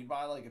store and you'd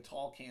buy like a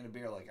tall can of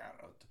beer, like, I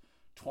don't know,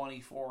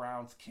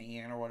 24-ounce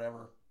can or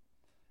whatever.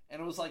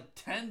 And it was like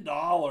 $10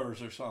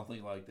 or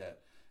something like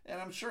that. And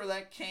I'm sure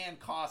that can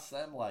costs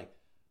them like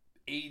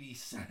 80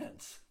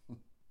 cents.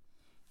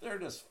 They're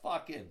just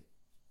fucking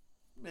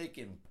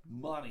making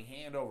money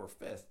hand over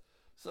fist.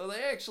 So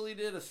they actually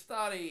did a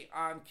study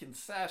on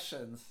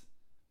concessions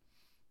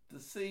to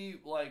see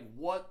like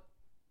what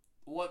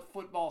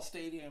football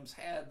stadiums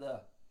had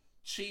the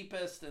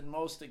cheapest and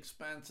most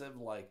expensive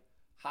like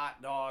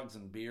hot dogs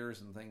and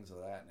beers and things of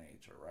that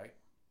nature, right?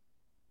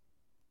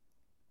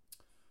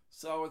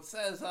 So it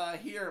says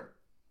here,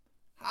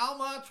 how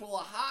much will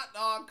a hot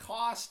dog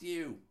cost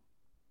you?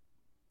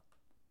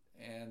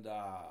 And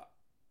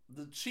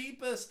the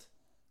cheapest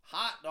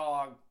hot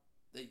dog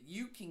that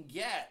you can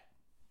get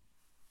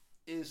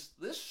is,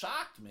 this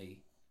shocked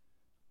me,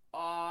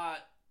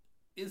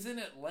 is in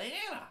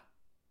Atlanta.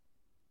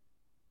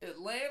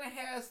 Atlanta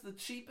has the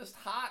cheapest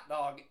hot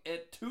dog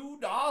at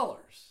 $2. $2?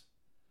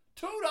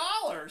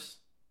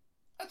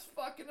 That's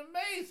fucking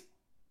amazing.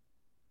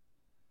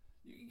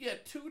 You can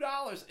get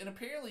 $2, and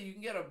apparently you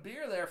can get a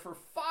beer there for $5.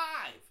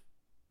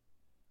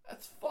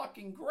 That's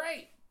fucking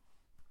great.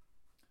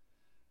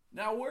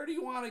 Now, where do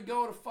you want to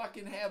go to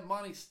fucking have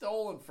money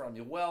stolen from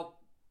you? Well,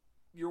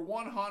 you're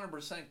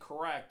 100%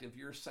 correct if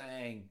you're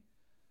saying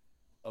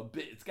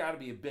it's got to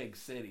be a big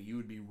city. You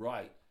would be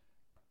right.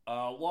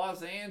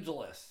 Los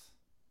Angeles,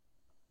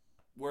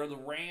 where the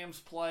Rams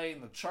play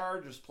and the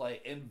Chargers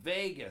play, in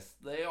Vegas,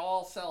 they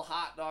all sell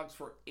hot dogs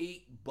for $8.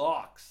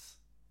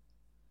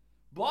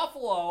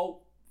 Buffalo,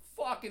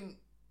 fucking,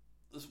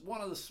 is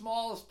one of the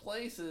smallest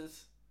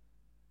places.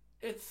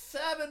 It's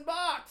 $7.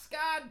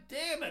 God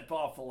damn it,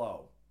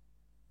 Buffalo.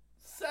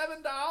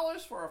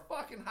 $7 for a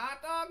fucking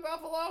hot dog,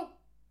 Buffalo?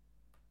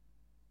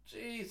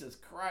 Jesus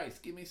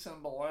Christ, give me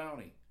some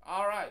bologna.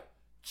 All right,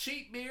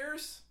 cheap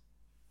beers.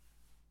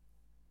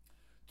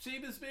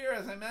 Cheapest beer,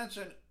 as I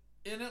mentioned,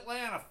 in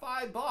Atlanta,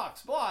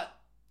 $5. But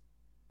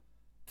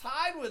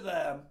tied with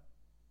them,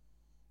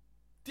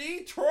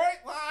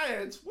 Detroit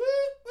Lions. Whoop,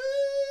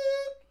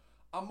 whoop.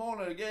 I'm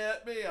going to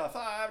get me a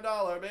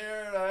 $5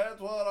 beer. That's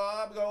what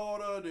I'm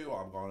going to do.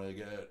 I'm going to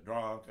get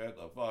drunk at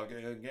the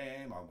fucking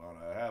game. I'm going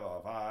to have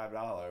a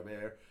 $5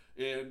 beer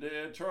in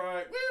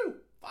Detroit. Woo!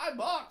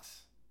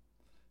 $5.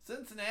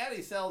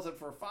 Cincinnati sells it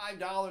for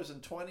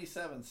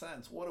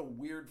 $5.27. What a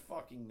weird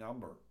fucking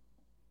number.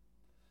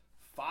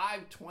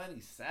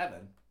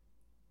 $5.27.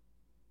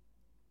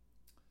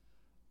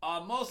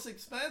 Most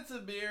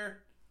expensive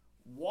beer,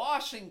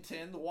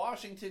 Washington. The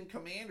Washington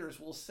Commanders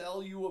will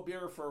sell you a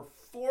beer for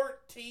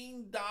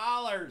 $14.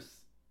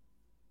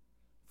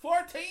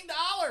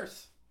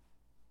 $14!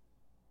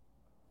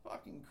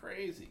 Fucking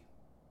crazy.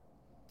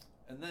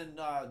 And then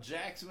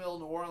Jacksonville,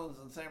 New Orleans,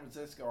 and San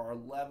Francisco are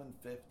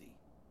 $11.50.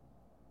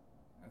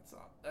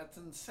 That's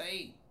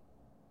insane.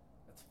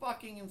 That's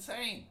fucking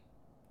insane.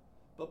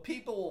 But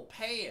people will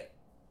pay it.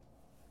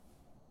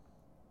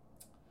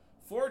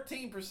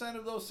 14%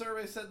 of those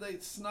surveys said they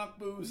snuck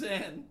booze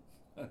in.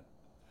 The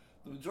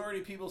majority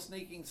of people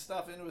sneaking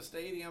stuff into a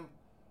stadium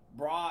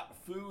brought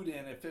food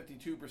in at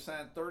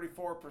 52%.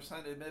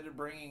 34% admitted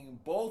bringing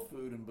both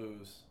food and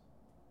booze.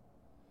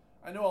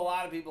 I know a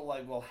lot of people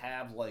will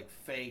have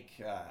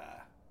fake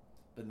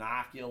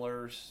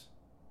binoculars,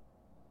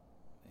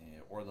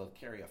 or they'll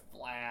carry a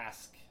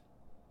flask.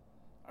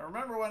 I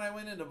remember when I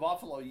went into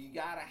Buffalo, you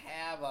gotta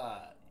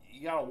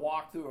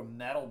walk through a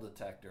metal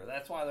detector.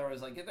 That's why there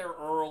was get there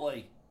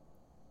early.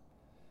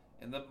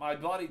 And my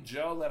buddy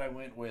Joe that I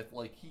went with,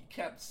 he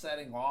kept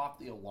setting off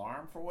the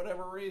alarm for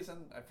whatever reason.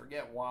 I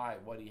forget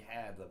what he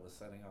had that was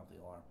setting off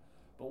the alarm.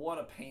 But what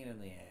a pain in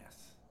the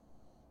ass.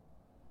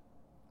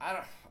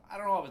 I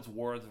don't know if it's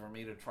worth it for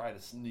me to try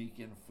to sneak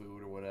in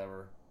food or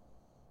whatever.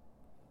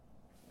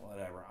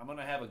 Whatever. I'm going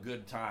to have a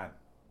good time.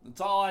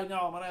 That's all I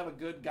know. I'm going to have a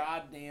good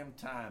goddamn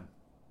time.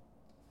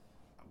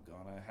 I'm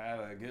going to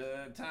have a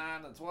good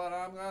time. That's what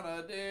I'm going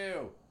to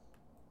do.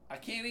 I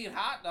can't eat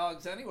hot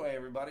dogs anyway,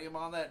 everybody. I'm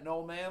on that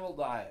no mammal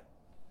diet.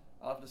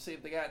 I'll have to see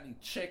if they got any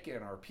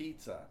chicken or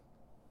pizza.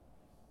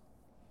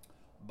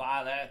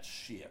 Buy that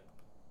shit.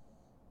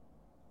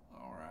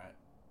 All right.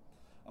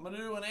 I'm going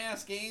to do an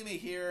Ask Amy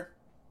here.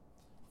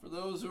 For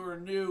those who are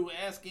new,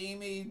 Ask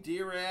Amy,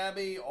 Dear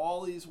Abby, all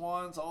these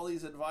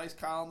advice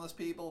columnist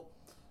people.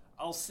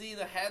 I'll see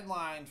the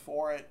headline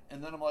for it,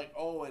 and then I'm like,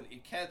 oh,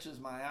 it catches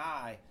my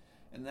eye.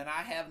 And then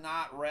I have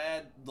not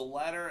read the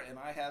letter, and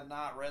I have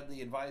not read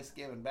the advice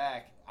given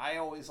back. I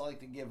always like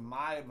to give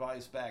my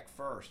advice back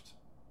first.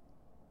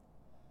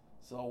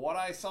 So what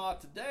I saw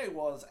today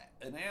was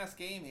an Ask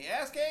Amy.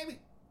 Ask Amy!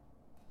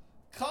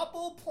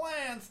 Couple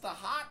plans to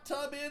hot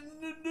tub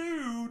in the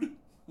nude.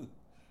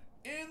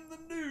 In the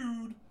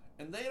nude.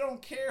 And they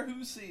don't care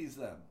who sees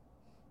them.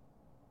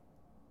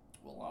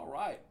 Well, all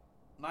right.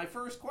 My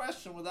first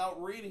question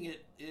without reading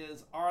it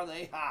is, are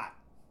they hot?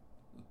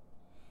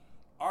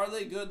 Are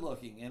they good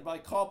looking? And by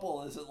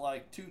couple, is it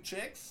two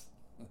chicks?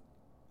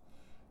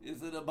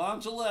 Is it a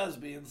bunch of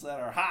lesbians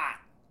that are hot?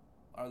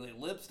 Are they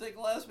lipstick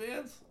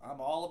lesbians? I'm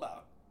all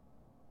about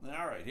it.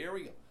 All right, here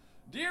we go.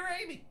 Dear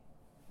Amy,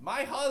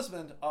 my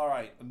husband, all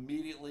right,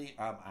 immediately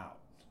I'm out.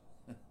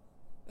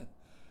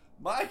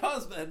 My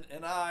husband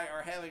and I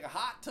are having a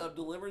hot tub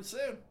delivered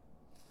soon.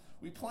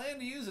 We plan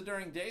to use it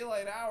during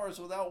daylight hours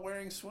without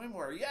wearing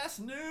swimwear. Yes,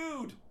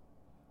 nude.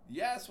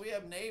 Yes, we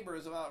have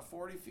neighbors about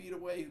 40 feet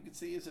away who can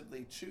see us if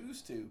they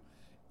choose to,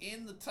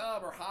 in the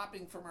tub or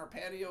hopping from our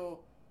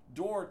patio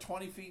door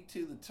 20 feet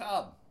to the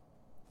tub.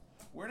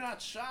 We're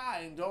not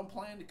shy and don't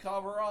plan to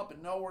cover up,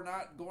 and no, we're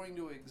not going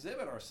to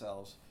exhibit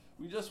ourselves.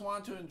 We just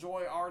want to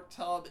enjoy our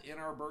tub in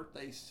our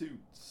birthday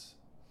suits.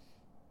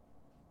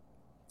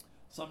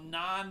 Some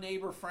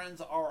non-neighbor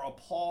friends are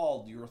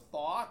appalled. Your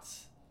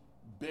thoughts?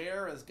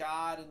 Bear as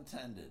God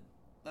intended.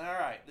 All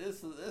right,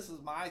 this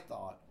is my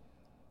thought.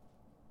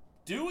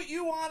 Do what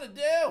you want to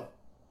do.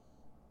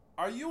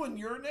 Are you in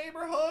your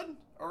neighborhood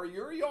or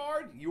your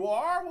yard? You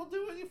are? Well,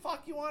 do what the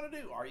fuck you want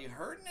to do. Are you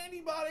hurting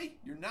anybody?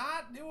 You're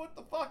not? Do what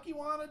the fuck you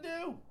want to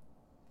do.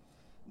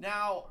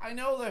 Now, I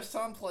know there's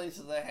some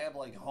places that have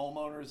like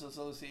homeowners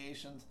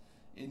associations,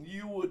 and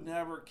you would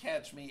never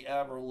catch me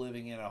ever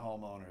living in a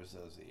homeowner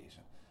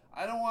association.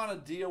 I don't want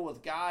to deal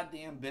with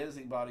goddamn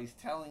busybodies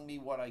telling me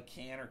what I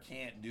can or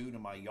can't do to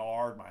my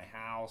yard, my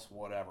house,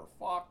 whatever.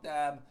 Fuck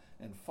them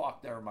and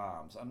fuck their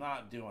moms. I'm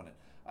not doing it.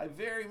 I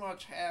very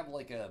much have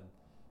like a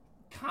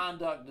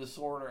conduct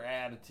disorder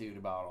attitude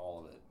about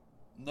all of it.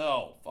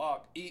 No,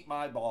 fuck, eat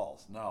my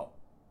balls. No.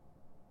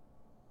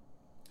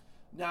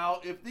 Now,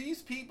 if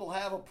these people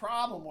have a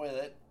problem with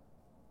it,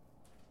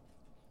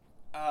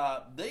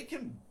 they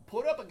can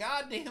put up a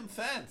goddamn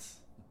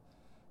fence.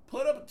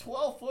 Put up a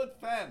 12-foot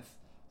fence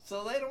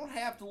so they don't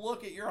have to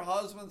look at your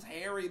husband's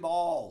hairy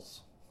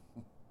balls.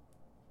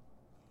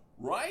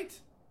 Right?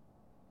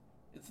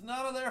 It's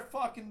none of their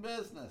fucking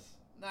business.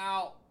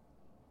 Now,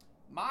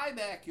 my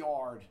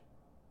backyard,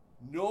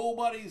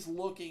 nobody's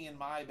looking in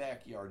my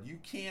backyard. You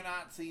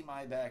cannot see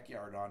my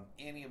backyard on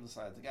any of the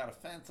sides. I got a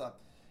fence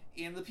up.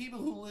 And the people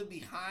who live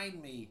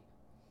behind me,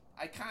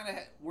 I kind of,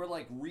 we're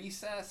like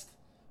recessed.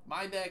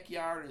 My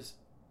backyard is,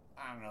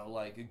 I don't know,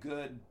 like a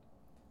good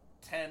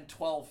 10,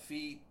 12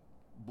 feet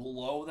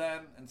below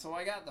them. And so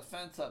I got the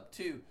fence up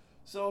too.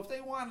 So if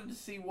they wanted to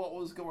see what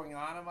was going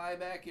on in my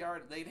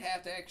backyard, they'd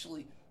have to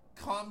actually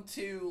come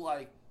to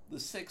like the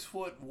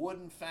 6-foot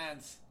wooden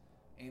fence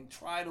and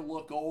try to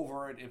look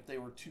over it if they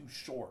were too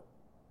short.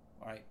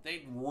 Right?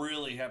 They'd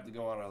really have to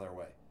go out of their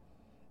way.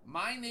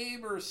 My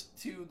neighbors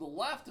to the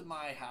left of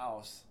my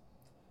house,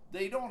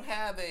 they don't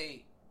have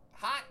a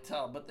hot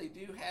tub, but they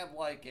do have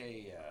like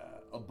a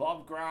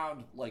above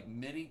ground like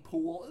mini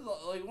pool,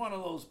 like one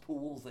of those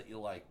pools that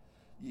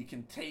you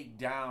can take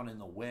down in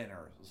the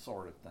winter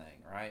sort of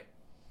thing, right?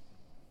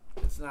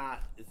 It's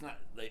not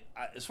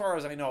as far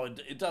as I know,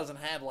 it doesn't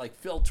have like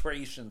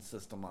filtration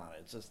system on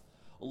it. It's just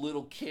a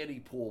little kiddie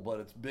pool, but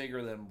it's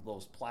bigger than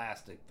those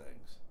plastic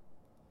things.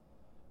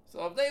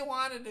 So if they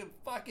wanted to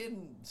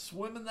fucking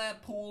swim in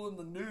that pool in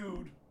the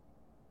nude,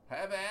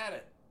 have at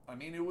it. I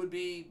mean, it would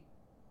be,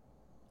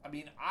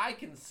 I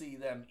can see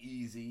them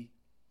easy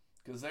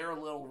because they're a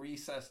little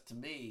recessed to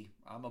me.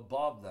 I'm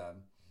above them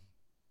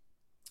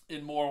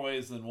in more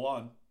ways than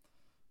one.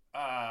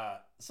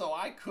 So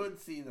I could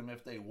see them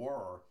if they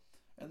were.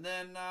 And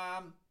then,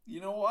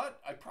 you know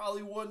what? I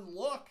probably wouldn't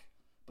look.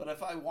 But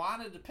if I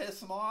wanted to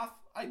piss them off,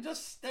 I'd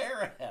just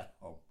stare at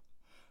them.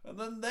 And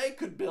then they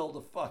could build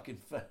a fucking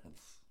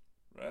fence.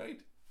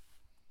 Right?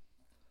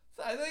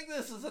 So I think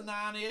this is a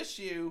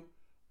non-issue.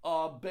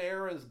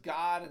 Bear as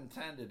God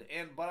intended.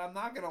 But I'm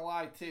not going to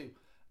lie too.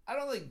 I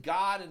don't think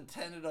God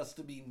intended us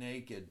to be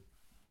naked.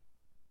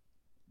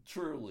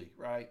 Truly,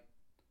 right?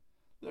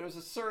 There's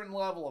a certain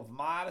level of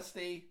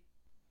modesty.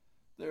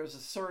 There's a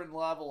certain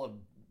level of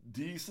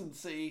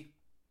decency.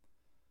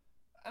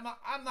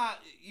 I'm not,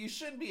 you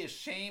shouldn't be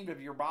ashamed of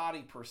your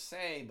body per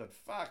se, but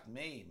fuck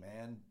me,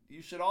 man.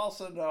 You should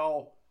also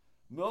know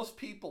most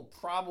people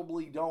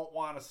probably don't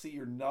want to see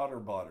your nutter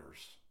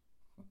butters.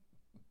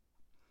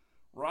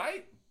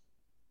 Right?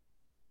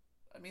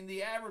 I mean,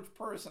 the average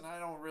person, I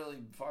don't really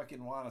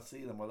fucking want to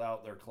see them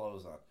without their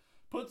clothes on.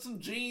 Put some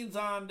jeans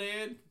on,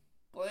 dude.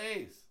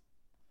 Please.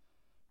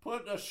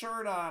 Put a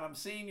shirt on. I'm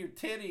seeing your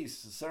titties,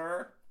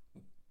 sir.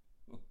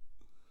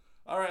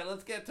 All right,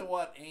 let's get to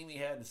what Amy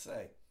had to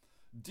say.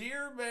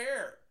 Dear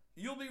Bear,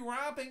 you'll be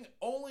romping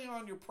only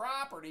on your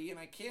property, and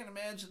I can't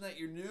imagine that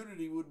your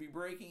nudity would be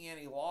breaking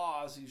any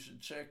laws. You should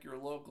check your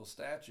local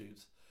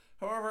statutes.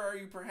 However, are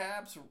you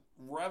perhaps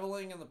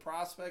reveling in the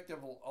prospect of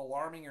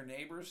alarming your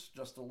neighbors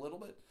just a little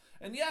bit?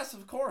 And yes,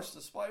 of course,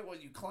 despite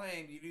what you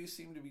claim, you do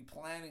seem to be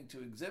planning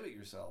to exhibit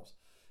yourselves.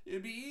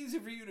 It'd be easy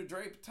for you to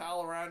drape a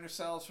towel around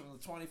yourselves from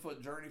the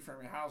 20-foot journey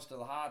from your house to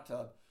the hot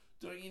tub.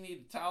 Don't you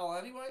need a towel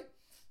anyway?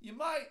 You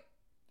might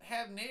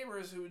have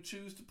neighbors who would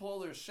choose to pull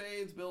their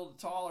shades, build a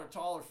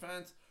taller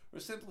fence, or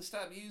simply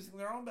stop using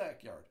their own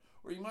backyard.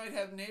 Or you might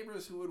have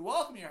neighbors who would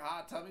welcome your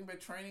hot tubbing by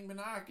training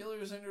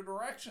binoculars in your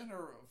direction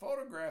or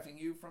photographing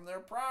you from their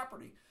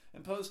property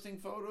and posting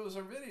photos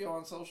or video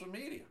on social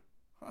media.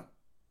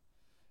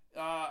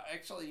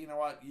 Actually, you know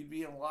what? You'd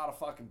be in a lot of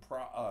fucking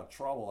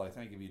trouble, I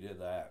think, if you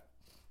did that.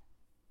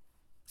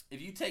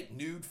 If you take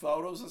nude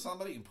photos of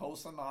somebody and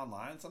post them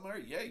online somewhere,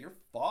 yeah, you're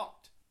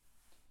fucked.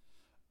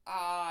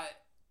 I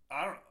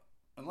don't,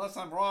 unless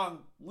I'm wrong,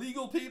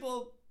 legal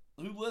people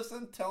who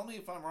listen, tell me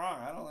if I'm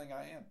wrong. I don't think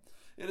I am.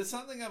 It is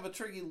something of a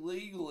tricky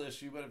legal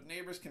issue, but if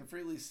neighbors can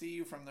freely see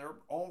you from their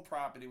own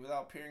property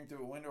without peering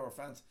through a window or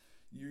fence,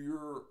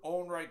 your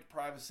own right to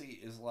privacy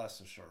is less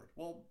assured.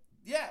 Well,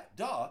 yeah,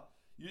 duh.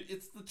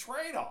 It's the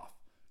trade-off.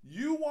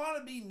 You want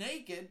to be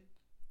naked,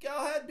 go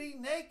ahead, be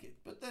naked.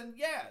 But then,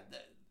 yeah,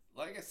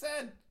 like I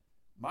said,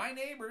 my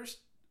neighbors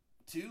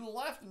to the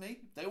left of me,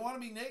 if they want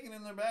to be naked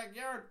in their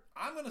backyard,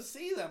 I'm going to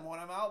see them when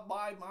I'm out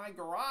by my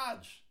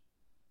garage.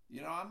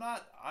 You know, I'm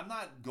not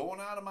going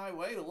out of my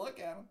way to look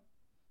at them.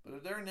 But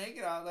if they're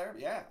naked out there,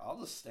 yeah, I'll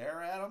just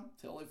stare at them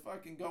till they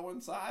fucking go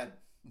inside.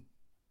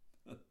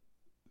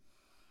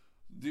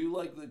 Do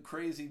like the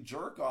crazy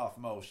jerk off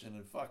motion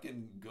and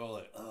fucking go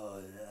like,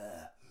 oh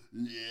yeah,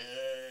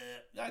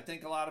 yeah. I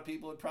think a lot of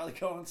people would probably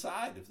go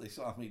inside if they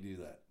saw me do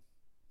that.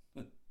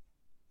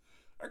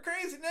 Our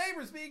crazy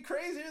neighbors being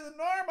crazier than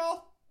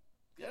normal.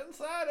 Get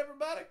inside,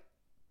 everybody.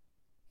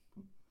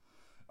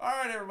 All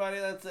right, everybody,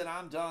 that's it.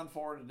 I'm done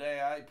for today.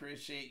 I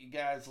appreciate you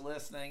guys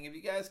listening. If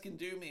you guys can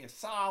do me a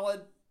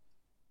solid,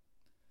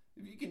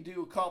 if you can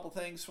do a couple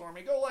things for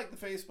me, go like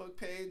the Facebook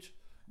page.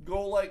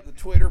 Go like the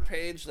Twitter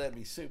page. That'd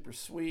be super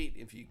sweet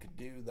if you could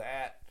do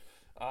that.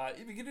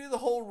 If you could do the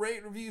whole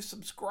rate, review,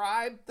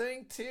 subscribe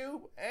thing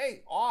too,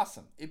 hey,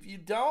 awesome. If you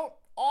don't,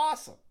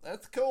 awesome.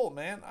 That's cool,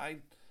 man. I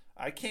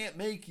can't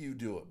make you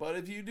do it, but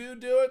if you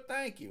do it,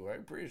 thank you. I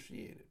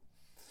appreciate it.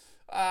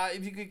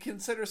 If you could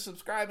consider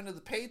subscribing to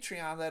the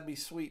Patreon, that'd be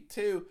sweet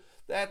too.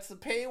 That's the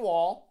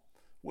paywall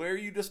where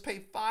you just pay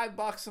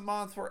 $5 a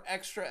month for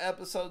extra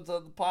episodes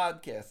of the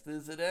podcast.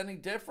 Is it any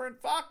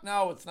different? Fuck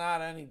no, it's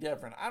not any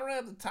different. I don't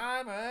have the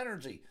time or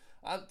energy.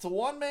 It's a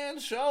one-man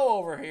show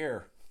over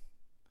here.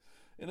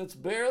 And it's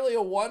barely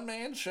a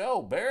one-man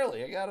show.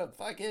 Barely. I got a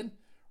fucking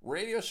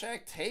Radio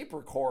Shack tape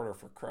recorder,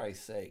 for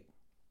Christ's sake.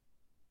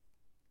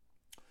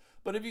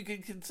 But if you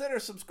could consider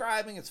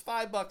subscribing, it's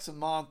 $5 a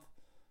month.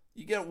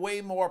 You get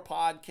way more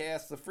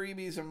podcasts. The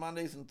freebies are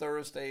Mondays and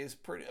Thursdays.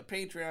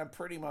 Patreon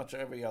pretty much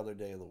every other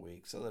day of the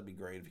week. So that'd be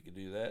great if you could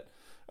do that.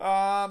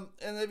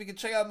 And if you could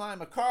check out my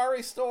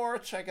Mercari store,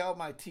 check out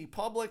my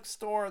TeePublic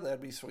store.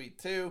 That'd be sweet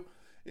too.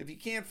 If you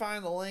can't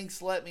find the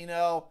links, let me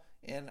know.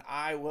 And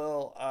I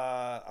will,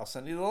 I'll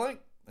send you the link.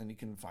 And you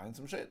can find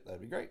some shit. That'd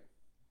be great.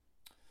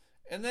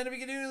 And then if you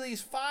can do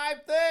these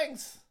 5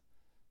 things,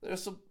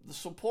 there's the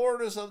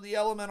supporters of the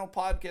Elemental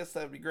Podcast.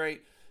 That'd be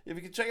great. If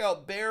you can check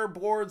out Bear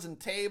Boards and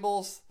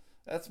Tables,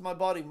 that's my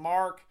buddy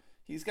Mark.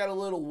 He's got a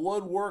little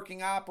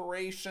woodworking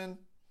operation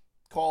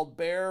called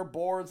Bear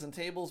Boards and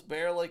Tables,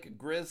 Bear like a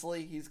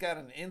grizzly. He's got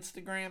an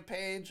Instagram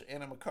page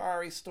and a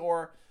Mercari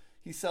store.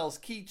 He sells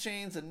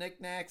keychains and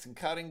knickknacks and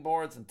cutting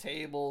boards and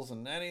tables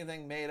and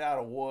anything made out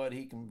of wood.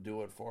 He can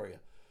do it for you.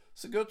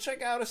 So go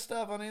check out his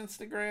stuff on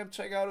Instagram.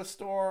 Check out his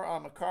store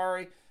on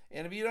Mercari.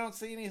 And if you don't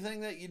see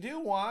anything that you do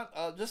want,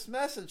 just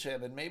message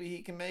him and maybe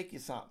he can make you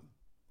something.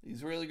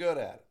 He's really good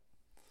at it.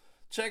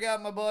 Check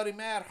out my buddy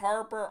Matt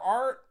Harper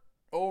Art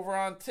over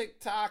on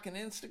TikTok and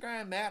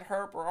Instagram. Matt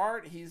Harper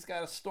Art. He's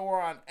got a store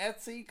on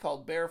Etsy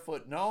called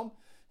Barefoot Gnome.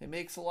 He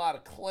makes a lot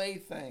of clay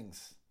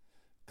things.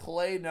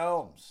 Clay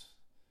gnomes.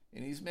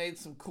 And he's made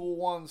some cool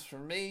ones for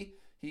me.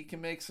 He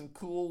can make some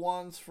cool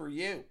ones for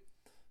you.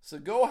 So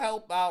go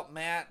help out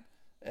Matt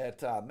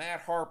at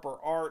Matt Harper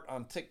Art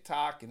on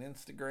TikTok and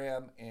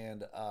Instagram,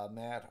 and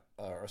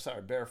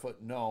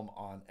Barefoot Gnome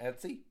on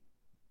Etsy.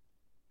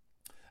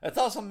 That's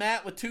also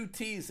Matt with 2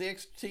 T's. The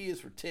extra T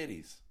is for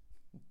titties.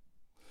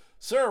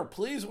 Sir,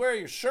 please wear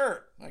your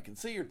shirt. I can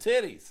see your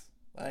titties.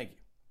 Thank you.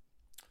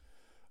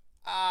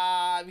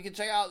 You can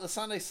check out the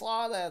Sunday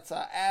Slaw. That's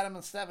Adam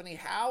and Stephanie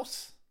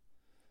House.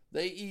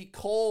 They eat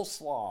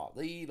coleslaw.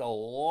 They eat a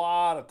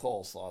lot of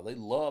coleslaw. They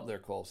love their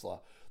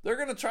coleslaw. They're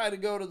going to try to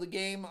go to the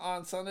game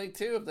on Sunday,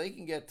 too, if they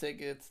can get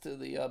tickets to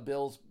the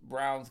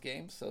Bills-Browns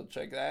game. So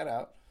check that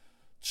out.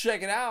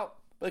 Check it out.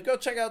 But go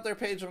check out their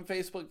page on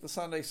Facebook, The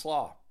Sunday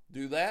Slaw.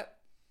 Do that.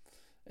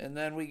 And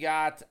then we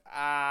got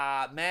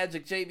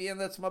Magic JVN.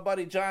 That's my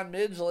buddy John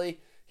Midgley.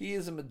 He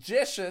is a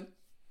magician.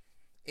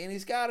 And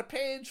he's got a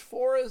page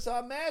for his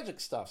magic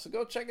stuff. So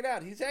go check it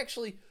out. He's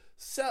actually...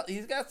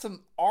 he's got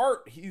some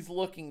art he's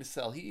looking to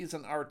sell. He's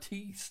an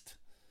artiste.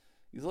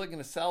 He's looking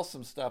to sell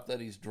some stuff that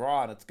he's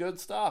drawn. It's good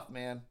stuff,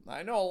 man.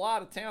 I know a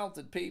lot of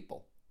talented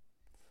people.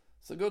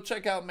 So go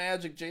check out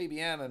Magic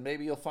JBN and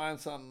maybe you'll find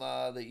something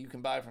that you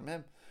can buy from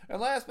him.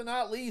 And last but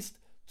not least,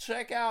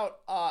 check out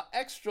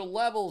Extra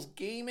Levels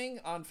Gaming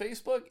on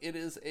Facebook. It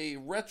is a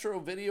retro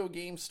video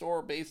game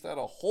store based out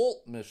of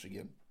Holt,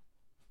 Michigan.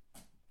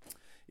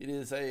 It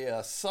is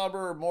a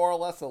suburb, more or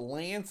less, of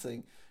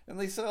Lansing. And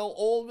they sell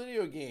old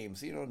video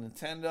games, you know,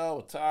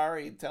 Nintendo,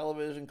 Atari,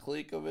 Television,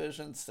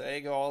 ColecoVision,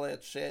 Sega, all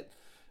that shit.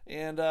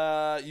 And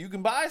you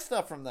can buy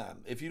stuff from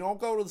them. If you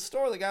don't go to the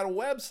store, they got a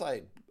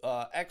website,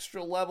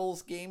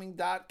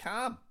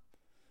 extralevelsgaming.com.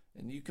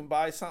 And you can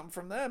buy something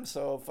from them.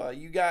 So if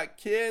you got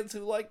kids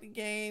who like the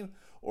game,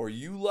 or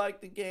you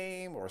like the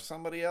game, or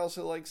somebody else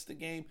who likes the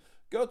game,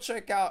 go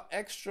check out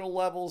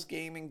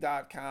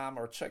extralevelsgaming.com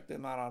or check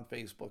them out on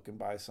Facebook and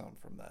buy something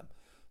from them.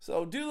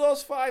 So do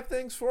those 5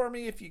 things for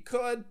me if you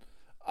could.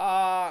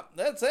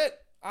 That's it.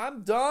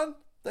 I'm done.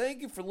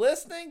 Thank you for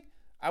listening.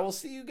 I will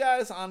see you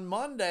guys on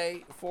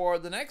Monday for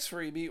the next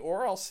freebie,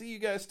 or I'll see you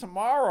guys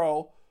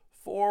tomorrow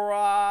for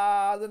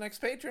the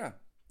next Patreon.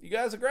 You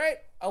guys are great.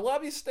 I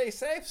love you. Stay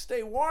safe.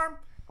 Stay warm.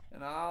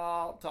 And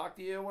I'll talk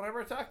to you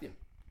whenever I talk to you.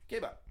 Okay,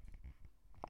 bye.